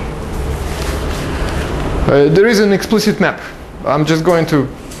 There is an explicit map. I'm just going to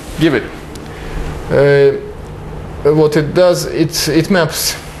give it. What it does, it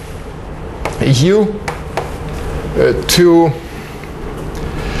maps U to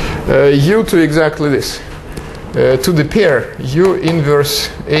exactly this, to the pair U inverse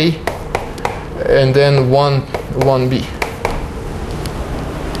A and then 1B.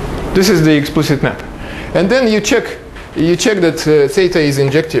 This is the explicit map. And then you check that theta is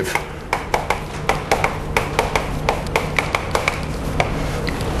injective.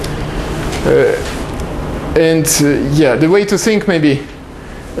 The way to think, maybe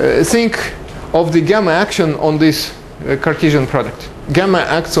think of the gamma action on this Cartesian product. Gamma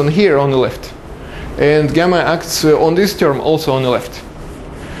acts on here on the left, and gamma acts on this term also on the left.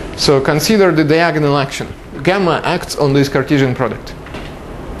 So consider the diagonal action. Gamma acts on this Cartesian product.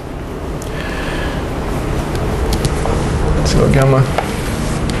 So gamma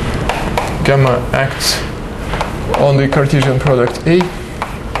acts on the Cartesian product A,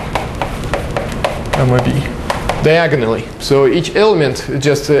 gamma B, diagonally. So each element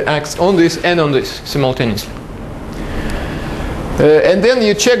just acts on this and on this simultaneously. And then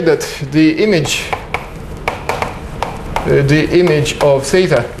you check that the image of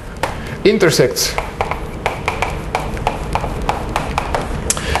theta intersects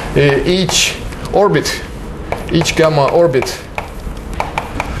each gamma orbit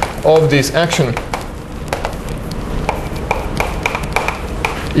of this action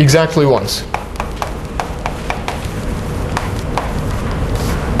exactly once.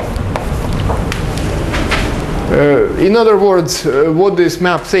 In other words, what this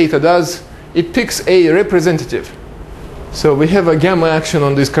map theta does, it picks a representative. So we have a gamma action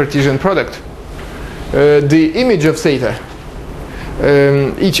on this Cartesian product. The image of theta,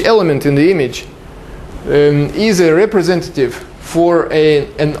 each element in the image, is a representative for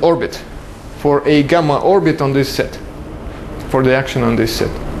an orbit, for a gamma orbit on this set. for the action on this set.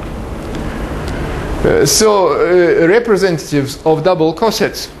 Representatives of double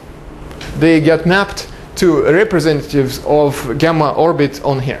cosets, they get mapped to representatives of gamma orbits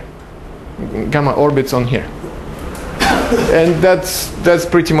on here. Gamma orbits on here. And that's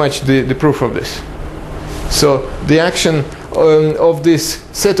pretty much the proof of this. So the action of this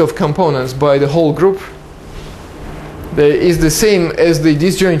set of components by the whole group is the same as the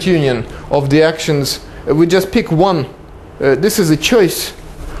disjoint union of the actions. We just pick one. This is a choice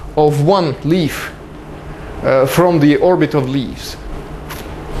of one leaf from the orbit of leaves.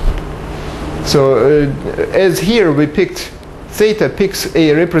 So as here we picked, theta picks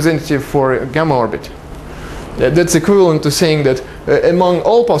a representative for a gamma orbit. That's equivalent to saying that among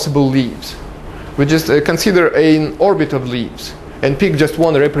all possible leaves, we just consider an orbit of leaves and pick just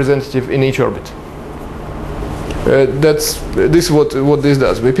one representative in each orbit. This is what this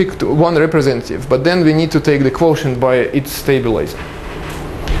does. We picked one representative, but then we need to take the quotient by its stabilizer.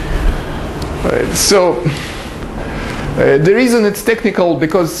 The reason it's technical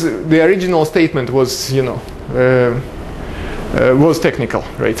because the original statement was, was technical,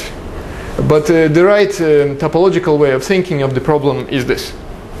 right? But the right topological way of thinking of the problem is this.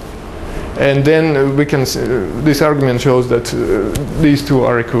 And then we can, this argument shows that these two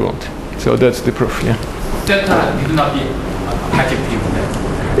are equivalent. So that's the proof, yeah. Delta need not be adjective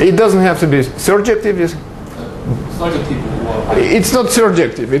then? It doesn't have to be surjective. Yes. Surjective or it's not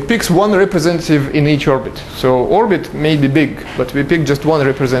surjective. It picks one representative in each orbit. So orbit may be big, but we pick just one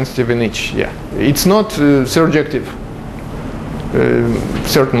representative in each. Yeah. It's not surjective.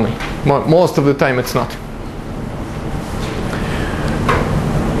 Certainly. Most of the time it's not.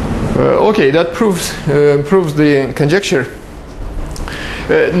 Okay, that proves the conjecture.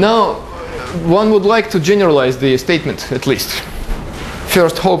 Now, one would like to generalize the statement at least.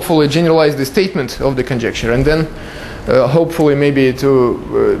 First, hopefully, generalize the statement of the conjecture, and then hopefully maybe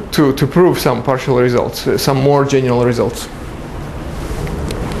to prove some partial results, some more general results.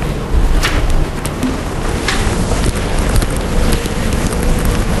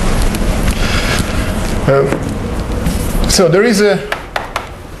 So there is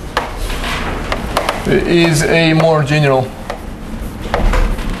a more general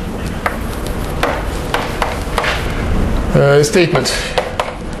statement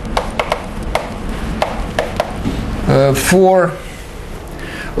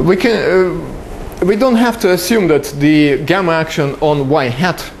we don't have to assume that the gamma action on y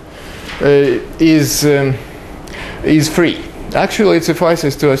hat is free. Actually, it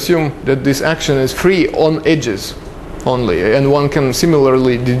suffices to assume that this action is free on edges only, and one can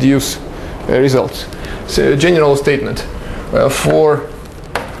similarly deduce results. So, a general statement for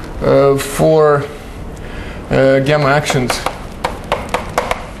gamma actions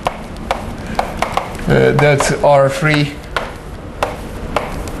that are free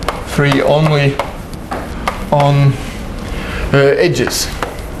only on edges.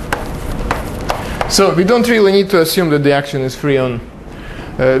 So we don't really need to assume that the action is free on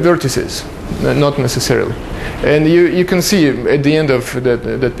vertices, not necessarily. And you can see at the end of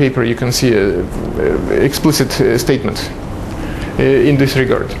that paper, you can see an explicit statement in this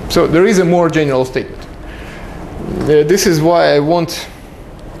regard. So there is a more general statement. This is why I want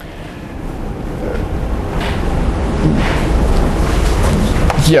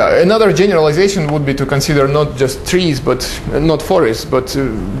another generalization would be to consider not just trees, but not forests, but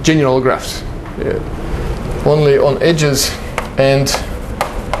general graphs. Only on edges and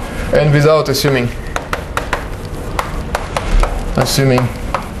without assuming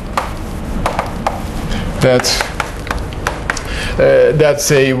that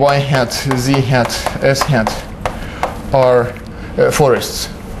say y hat, z hat, s hat are forests.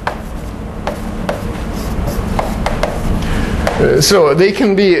 So they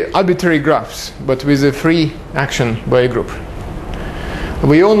can be arbitrary graphs, but with a free action by a group.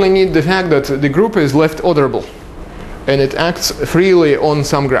 We only need the fact that the group is left orderable and it acts freely on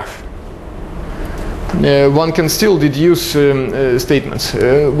some graph. One can still deduce statements.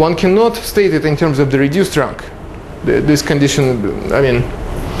 One cannot state it in terms of the reduced rank. This condition, I mean,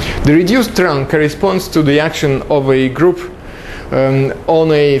 the reduced rank corresponds to the action of a group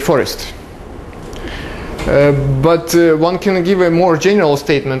on a forest. But one can give a more general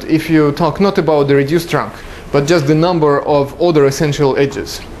statement if you talk not about the reduced rank, but just the number of other essential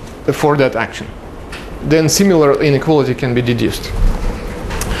edges for that action. Then similar inequality can be deduced.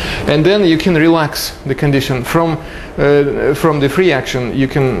 And then you can relax the condition from the free action. You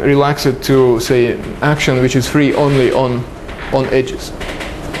can relax it to, say, action which is free only on edges.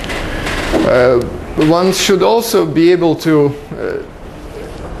 One should also be able to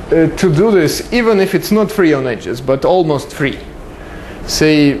to do this, even if it's not free on edges, but almost free.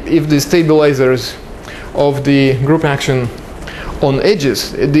 Say if the stabilizers of the group action on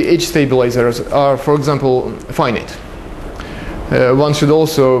edges, the edge stabilizers are, for example, finite. One should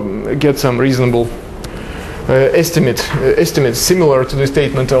also get some reasonable estimates similar to the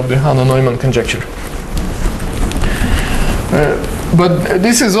statement of the Hahn-Neumann conjecture. But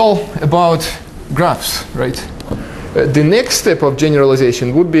this is all about graphs, right? The next step of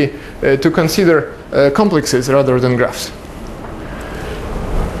generalization would be to consider complexes rather than graphs.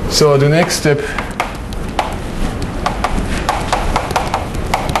 So the next step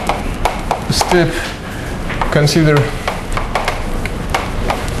consider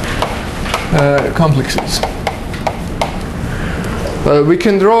complexes. We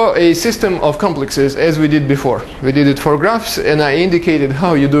can draw a system of complexes as we did before. We did it for graphs, and I indicated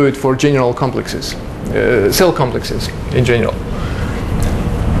how you do it for general complexes, cell complexes in general.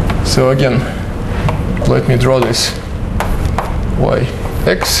 So again, let me draw this y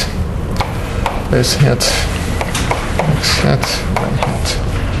x s hat x hat y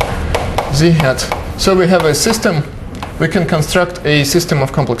hat z hat. So we have a system. We can construct a system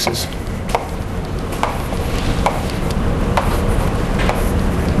of complexes.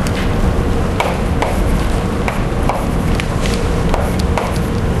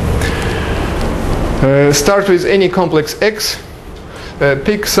 Start with any complex x,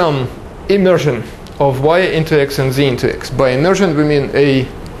 pick some immersion of y into x and z into x. By immersion we mean a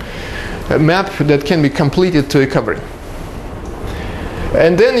map that can be completed to a covering.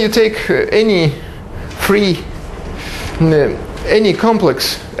 And then you take any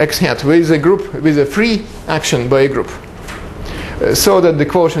complex x hat with a group, with a free action by a group, so that the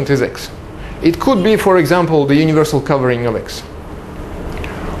quotient is x. It could be, for example, the universal covering of x.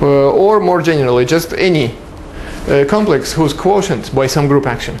 Or more generally, just any complex whose quotient by some group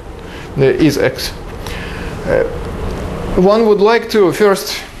action is x. One would like to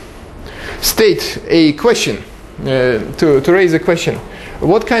first state a question, to raise a question.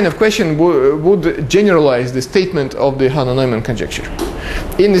 What kind of question would generalize the statement of the Hahn-Neumann conjecture?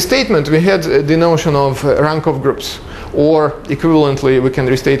 In the statement we had the notion of rank of groups, or equivalently we can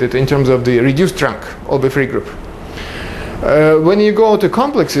restate it in terms of the reduced rank of a free group. When you go to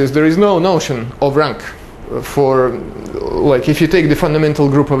complexes, there is no notion of rank. For, like, if you take the fundamental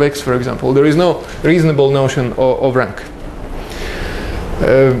group of x, for example, there is no reasonable notion of rank.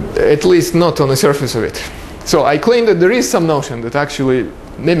 At least not on the surface of it. So I claim that there is some notion that actually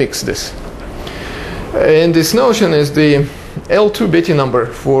mimics this. And this notion is the L2 Betti number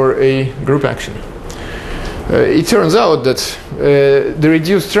for a group action. It turns out that the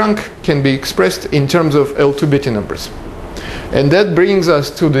reduced rank can be expressed in terms of L2 Betti numbers. And that brings us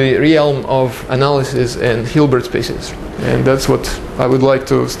to the realm of analysis and Hilbert spaces. And that's what I would like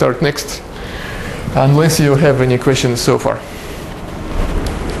to start next, unless you have any questions so far.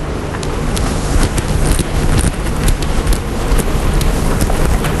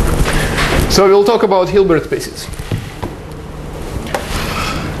 So we'll talk about Hilbert spaces.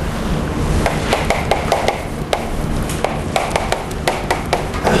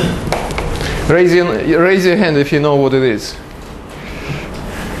 Raise your hand if you know what it is.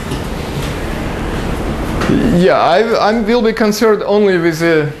 Yeah, I will be concerned only with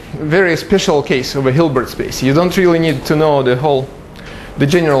a very special case of a Hilbert space. You don't really need to know the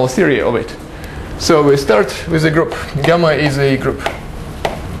general theory of it. So we start with a group. Gamma is a group.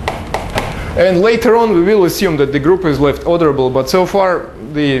 And later on we will assume that the group is left orderable, but so far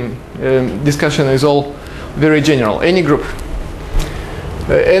the discussion is all very general. Any group.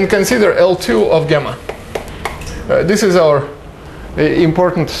 And consider L2 of gamma. This is our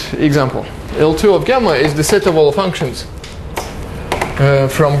important example. L2 of gamma is the set of all functions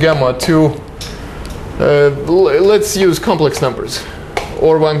from gamma to, let's use complex numbers,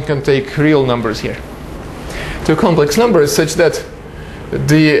 or one can take real numbers here, to complex numbers such that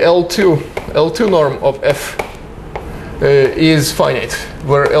the L2 norm of f is finite,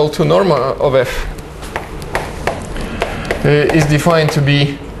 where L2 norm of f is defined to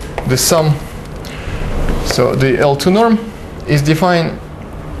be the sum. So the L2 norm is defined,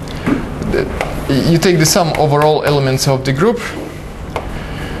 you take the sum over all elements of the group,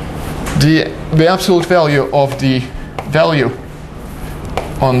 the absolute value of the value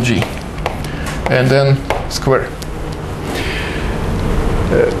on G, and then square.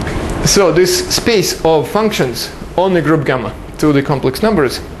 So this space of functions on the group gamma to the complex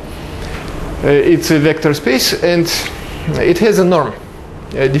numbers, it's a vector space, and it has a norm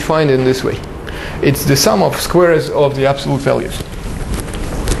defined in this way. It's the sum of squares of the absolute values.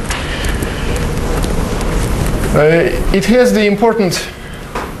 It has the important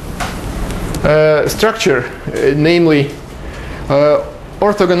structure, namely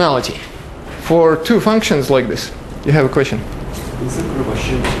orthogonality for two functions like this. You have a question? Is the group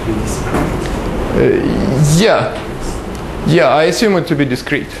assumed to be discrete? Yeah, I assume it to be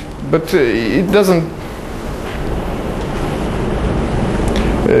discrete, but it doesn't.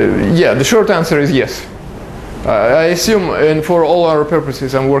 Yeah, the short answer is yes. I assume, and for all our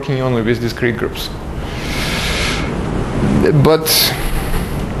purposes, I'm working only with discrete groups. But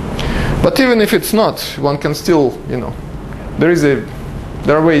even if it's not, one can still, there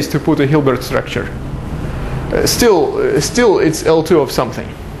are ways to put a Hilbert structure. Still, it's L2 of something.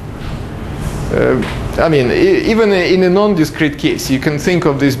 I mean, even in a non-discrete case, you can think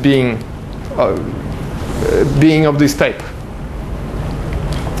of this being of this type.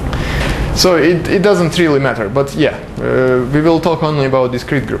 So it doesn't really matter, but yeah, we will talk only about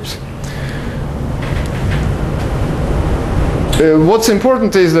discrete groups. What's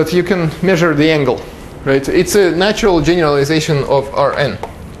important is that you can measure the angle, right? It's a natural generalization of Rn.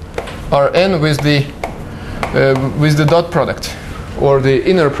 Rn with the dot product or the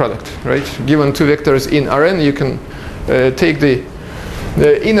inner product, right? Given two vectors in Rn, you can take the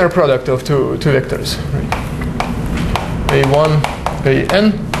inner product of two vectors, right? A1,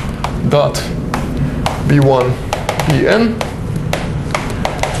 An dot B1, Bn.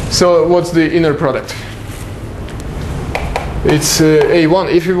 So what's the inner product? It's A1.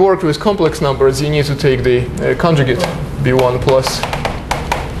 If you work with complex numbers, you need to take the conjugate B1 plus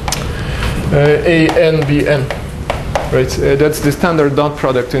An Bn. Right? That's the standard dot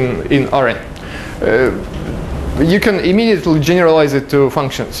product in Rn. You can immediately generalize it to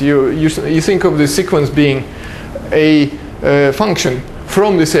functions. You think of the sequence being a function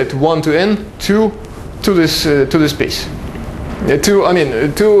from the set 1 to n to the space,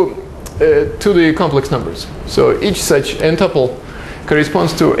 to the complex numbers. So each such n tuple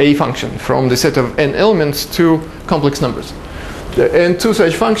corresponds to a function from the set of n elements to complex numbers. And two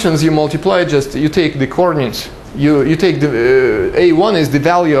such functions you multiply, you take the coordinates. You take the a1 is the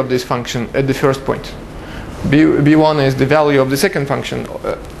value of this function at the first point. b1 is the value of the second function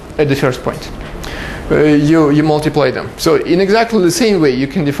at the first point. You multiply them. So in exactly the same way, you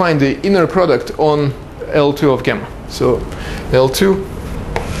can define the inner product on L2 of gamma. So L2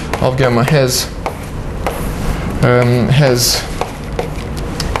 of gamma has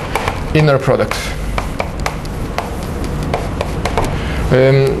inner product.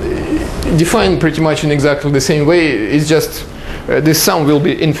 Defined pretty much in exactly the same way. It's just this sum will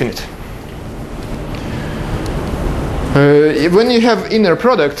be infinite. When you have inner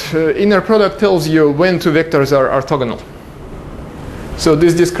product tells you when two vectors are orthogonal. So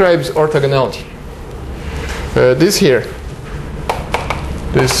this describes orthogonality. This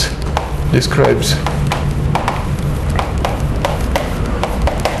describes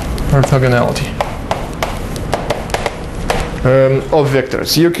orthogonality of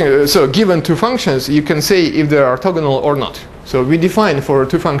vectors. So given two functions, you can say if they are orthogonal or not. So we define for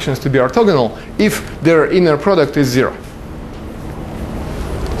two functions to be orthogonal if their inner product is 0.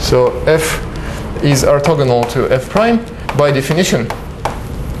 So f is orthogonal to f prime by definition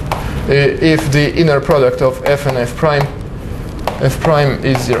if the inner product of f and f prime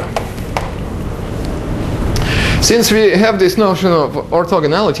is 0. Since we have this notion of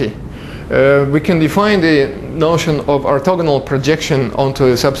orthogonality, we can define the notion of orthogonal projection onto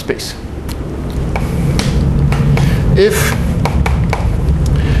a subspace. If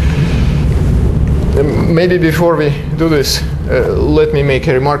maybe before we do this, let me make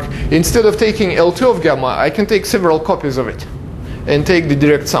a remark. Instead of taking L2 of gamma, I can take several copies of it and take the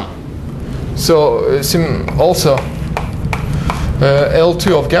direct sum. So also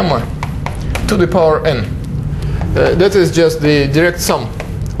L2 of gamma to the power n. That is just the direct sum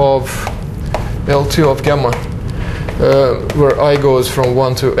of L2 of gamma where I goes from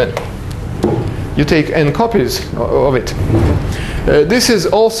 1 to n. You take n copies of it. This is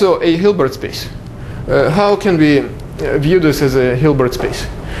also a Hilbert space. How can we view this as a Hilbert space?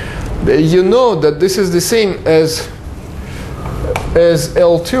 You know that this is the same as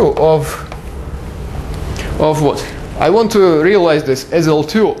L2 of what? I want to realize this as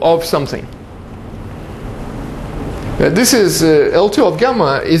L2 of something. This is L2 of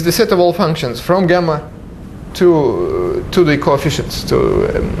gamma is the set of all functions from gamma to the coefficients, to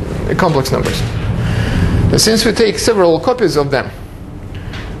complex numbers. Since we take several copies of them,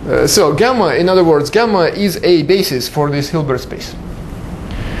 so gamma, in other words, gamma is a basis for this Hilbert space.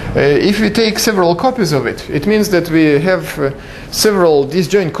 If we take several copies of it, it means that we have several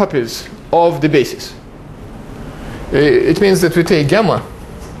disjoint copies of the basis. It means that we take gamma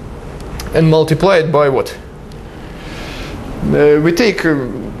and multiply it by what? We take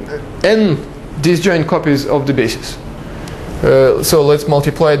n disjoint copies of the basis. So let's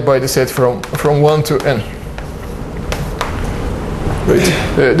multiply it by the set from 1 to n.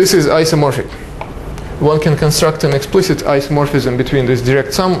 Right. This is isomorphic. One can construct an explicit isomorphism between this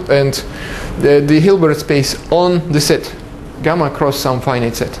direct sum and the Hilbert space on the set, gamma cross some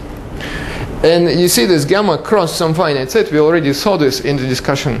finite set. And you see this gamma cross some finite set, we already saw this in the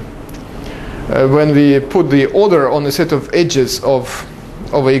discussion when we put the order on the set of edges of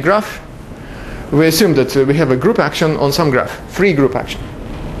a graph. We assume that we have a group action on some graph, free group action.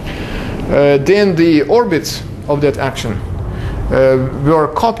 Then the orbits of that action were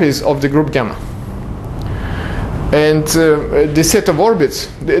copies of the group gamma. And the set of orbits,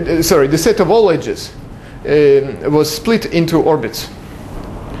 the set of all edges was split into orbits.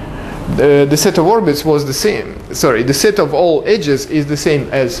 The set of orbits was the same, the set of all edges is the same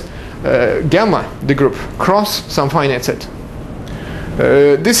as gamma, the group, cross some finite set.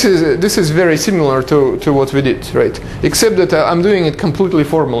 This is very similar to what we did, right? Except that I'm doing it completely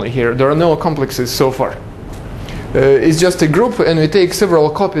formally here. There are no complexes so far. It's just a group, and we take several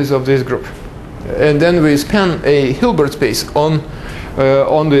copies of this group, and then we span a Hilbert space on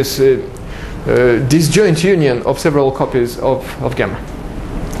this disjoint union of several copies of gamma.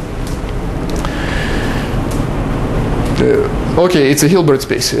 Okay, it's a Hilbert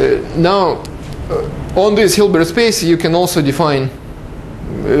space. Now, on this Hilbert space, you can also define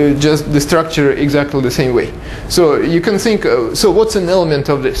just the structure exactly the same way. So you can think, so what's an element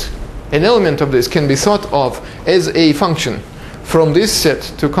of this? An element of this can be thought of as a function from this set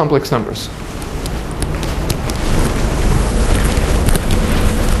to complex numbers.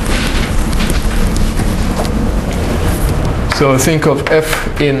 So think of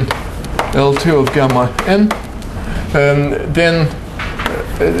f in L2 of gamma n. Then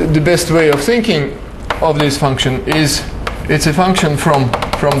the best way of thinking of this function is it's a function from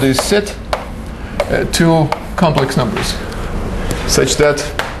this set to complex numbers, such that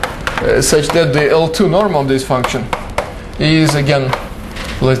the L2 norm of this function is again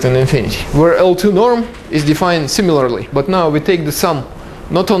less than infinity, where L2 norm is defined similarly, but now we take the sum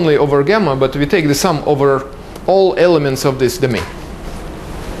not only over gamma, but we take the sum over all elements of this domain.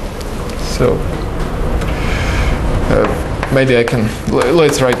 So maybe I can,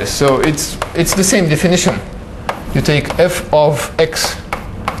 let's write this. So it's the same definition. You take f of x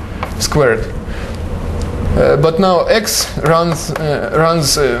squared, but now x runs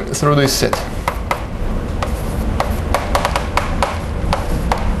through this set.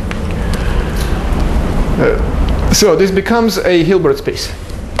 So this becomes a Hilbert space.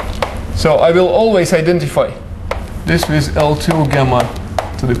 So I will always identify this with L2 gamma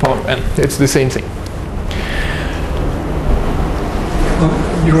to the power n. It's the same thing.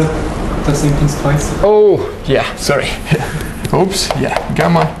 You wrote the same things twice? Oh, yeah, sorry. Oops, yeah,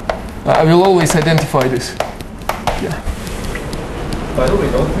 gamma. I will always identify this. Yeah. By the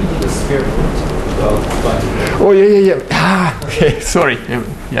way, don't we need a square root? Oh, yeah. Ah, okay, sorry.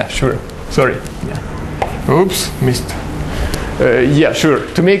 Yeah, sure. Sorry. Yeah. Oops, missed. Yeah, sure.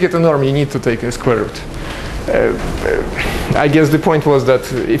 To make it a norm, you need to take a square root. I guess the point was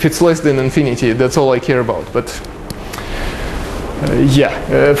that if it's less than infinity, that's all I care about. But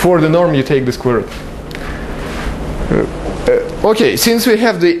for the norm, you take the square root. Okay, since we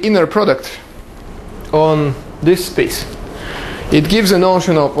have the inner product on this space, it gives a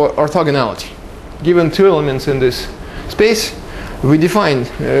notion of orthogonality. Given two elements in this space, we define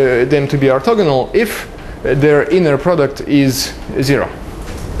them to be orthogonal if their inner product is 0.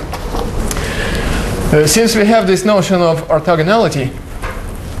 Since we have this notion of orthogonality,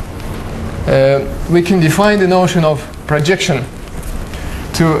 we can define the notion of projection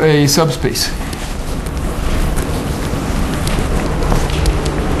to a subspace.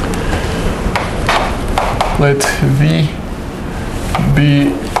 Let V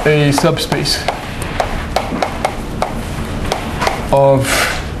be a subspace of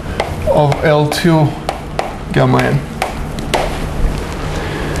L2 gamma n.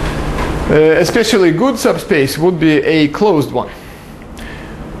 Especially good subspace would be a closed one.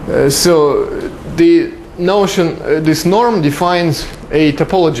 So the notion, this norm defines a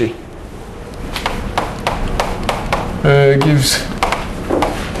topology, gives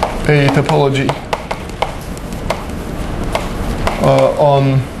a topology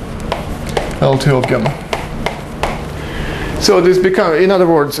on L2 of gamma. So this becomes, in other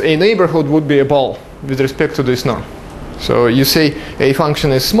words, a neighborhood would be a ball with respect to this norm. So you say a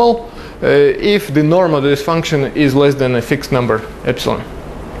function is small if the norm of this function is less than a fixed number, epsilon.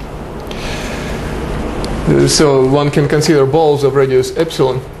 So one can consider balls of radius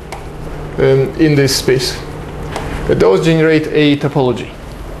epsilon in this space. Those generate a topology.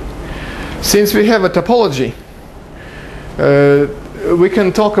 Since we have a topology, we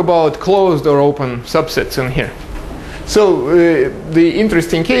can talk about closed or open subsets in here. So the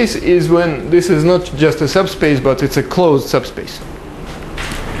interesting case is when this is not just a subspace, but it's a closed subspace.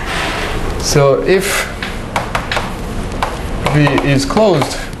 So if V is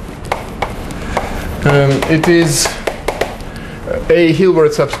closed, it is a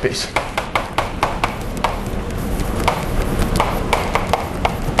Hilbert subspace.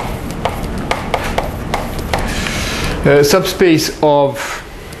 Subspace of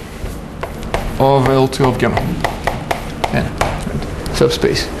L2 of gamma. Yeah,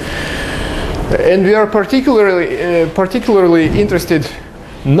 subspace. And we are particularly interested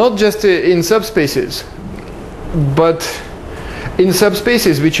not just in subspaces, but in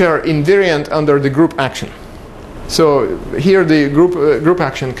subspaces which are invariant under the group action. So here the group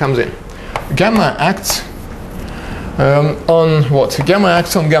action comes in. Gamma acts on what? Gamma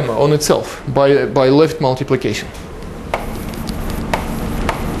acts on gamma, on itself, by left multiplication.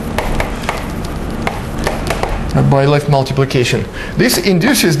 By left multiplication. This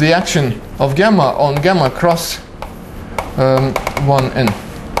induces the action of gamma on gamma cross 1n,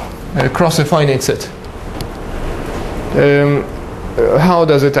 cross a finite set. How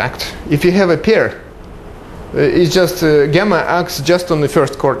does it act? If you have a pair, it's just gamma acts just on the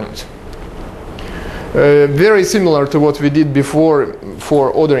first coordinate. Very similar to what we did before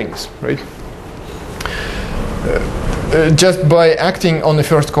for orderings, right? Just by acting on the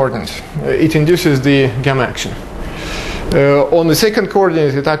first coordinate, it induces the gamma action. On the second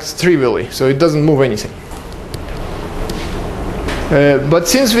coordinate, it acts trivially, so it doesn't move anything. But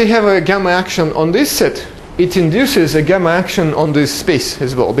since we have a gamma action on this set, it induces a gamma action on this space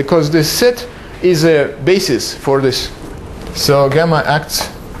as well, because this set is a basis for this. So gamma acts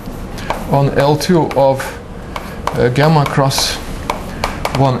on L2 of gamma cross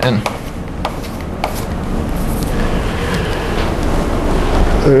 1n.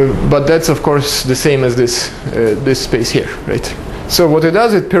 But that's of course the same as this space here, right? So what it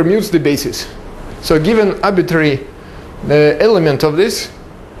does, it permutes the basis. So given arbitrary element of this,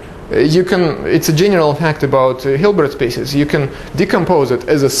 you can, it's a general fact about Hilbert spaces, you can decompose it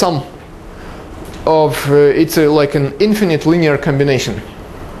as a sum of, it's like an infinite linear combination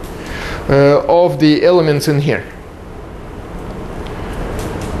of the elements in here.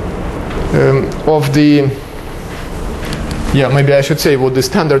 Of the, yeah, maybe I should say what the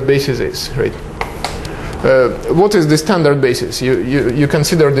standard basis is, right? What is the standard basis? You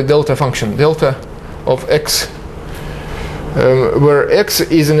consider the delta function, delta of x, where x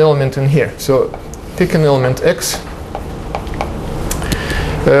is an element in here. So pick an element x.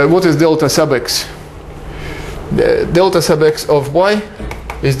 What is delta sub x? Delta sub x of y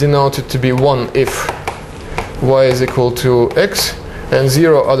is denoted to be 1 if y is equal to x and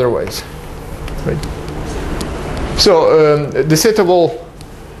 0 otherwise, right? So the set of all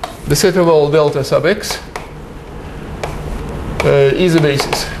delta sub x is a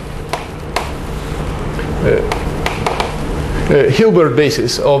basis, Hilbert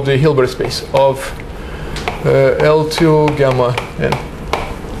basis of the Hilbert space of L2 gamma n.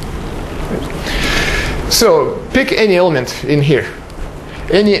 So pick any element in here,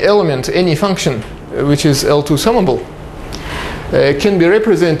 any element, any function which is L2 summable can be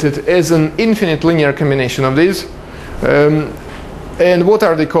represented as an infinite linear combination of these. And what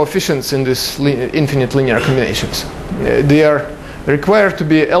are the coefficients in this infinite linear combinations? They are required to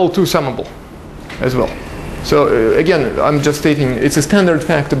be L2 summable as well. So again, I'm just stating it's a standard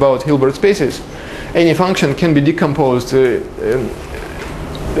fact about Hilbert spaces. Any function can be decomposed with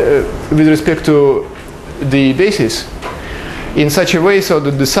respect to the basis in such a way so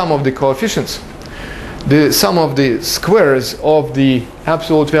that the sum of the coefficients, the sum of the squares of the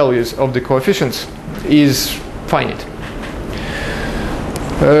absolute values of the coefficients is finite.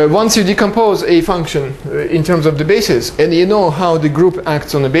 Once you decompose a function in terms of the basis and you know how the group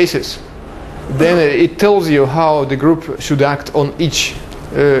acts on the basis, then it tells you how the group should act on each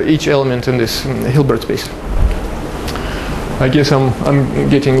element in this Hilbert space. I guess I'm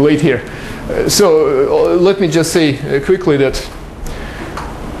getting late here. So let me just say quickly that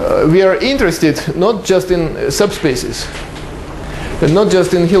we are interested not just in subspaces, not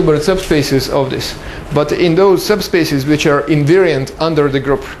just in Hilbert subspaces of this, but in those subspaces which are invariant under the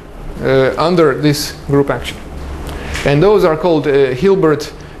group, under this group action. And those are called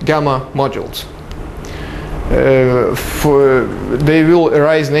Hilbert gamma modules. They will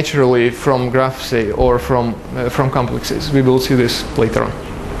arise naturally from graphs, say, or from complexes. We will see this later on.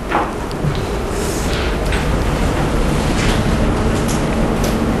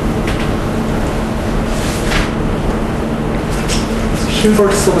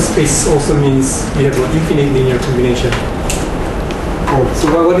 Hilbert subspace also means we have an infinite linear combination. So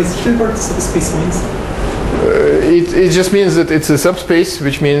what is Hilbert subspace means? It just means that it's a subspace,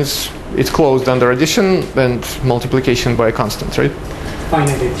 which means it's closed under addition and multiplication by a constant, right?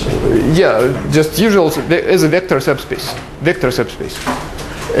 Finite addition. Yeah, just usual as a vector subspace. Vector subspace.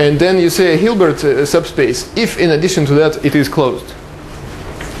 And then you say a Hilbert subspace if in addition to that it is closed.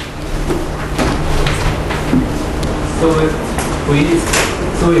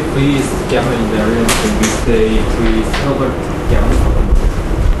 So if we is gamma invariant, then we say we is Hilbert gamma.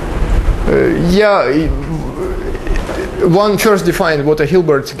 Yeah, one first defined what a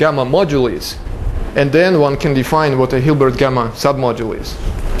Hilbert gamma module is, and then one can define what a Hilbert gamma submodule is.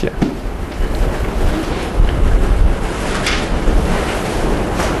 Yeah.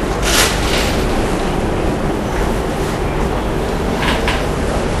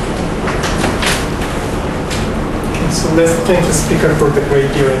 So let's thank the speaker for the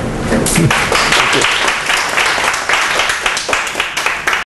great hearing.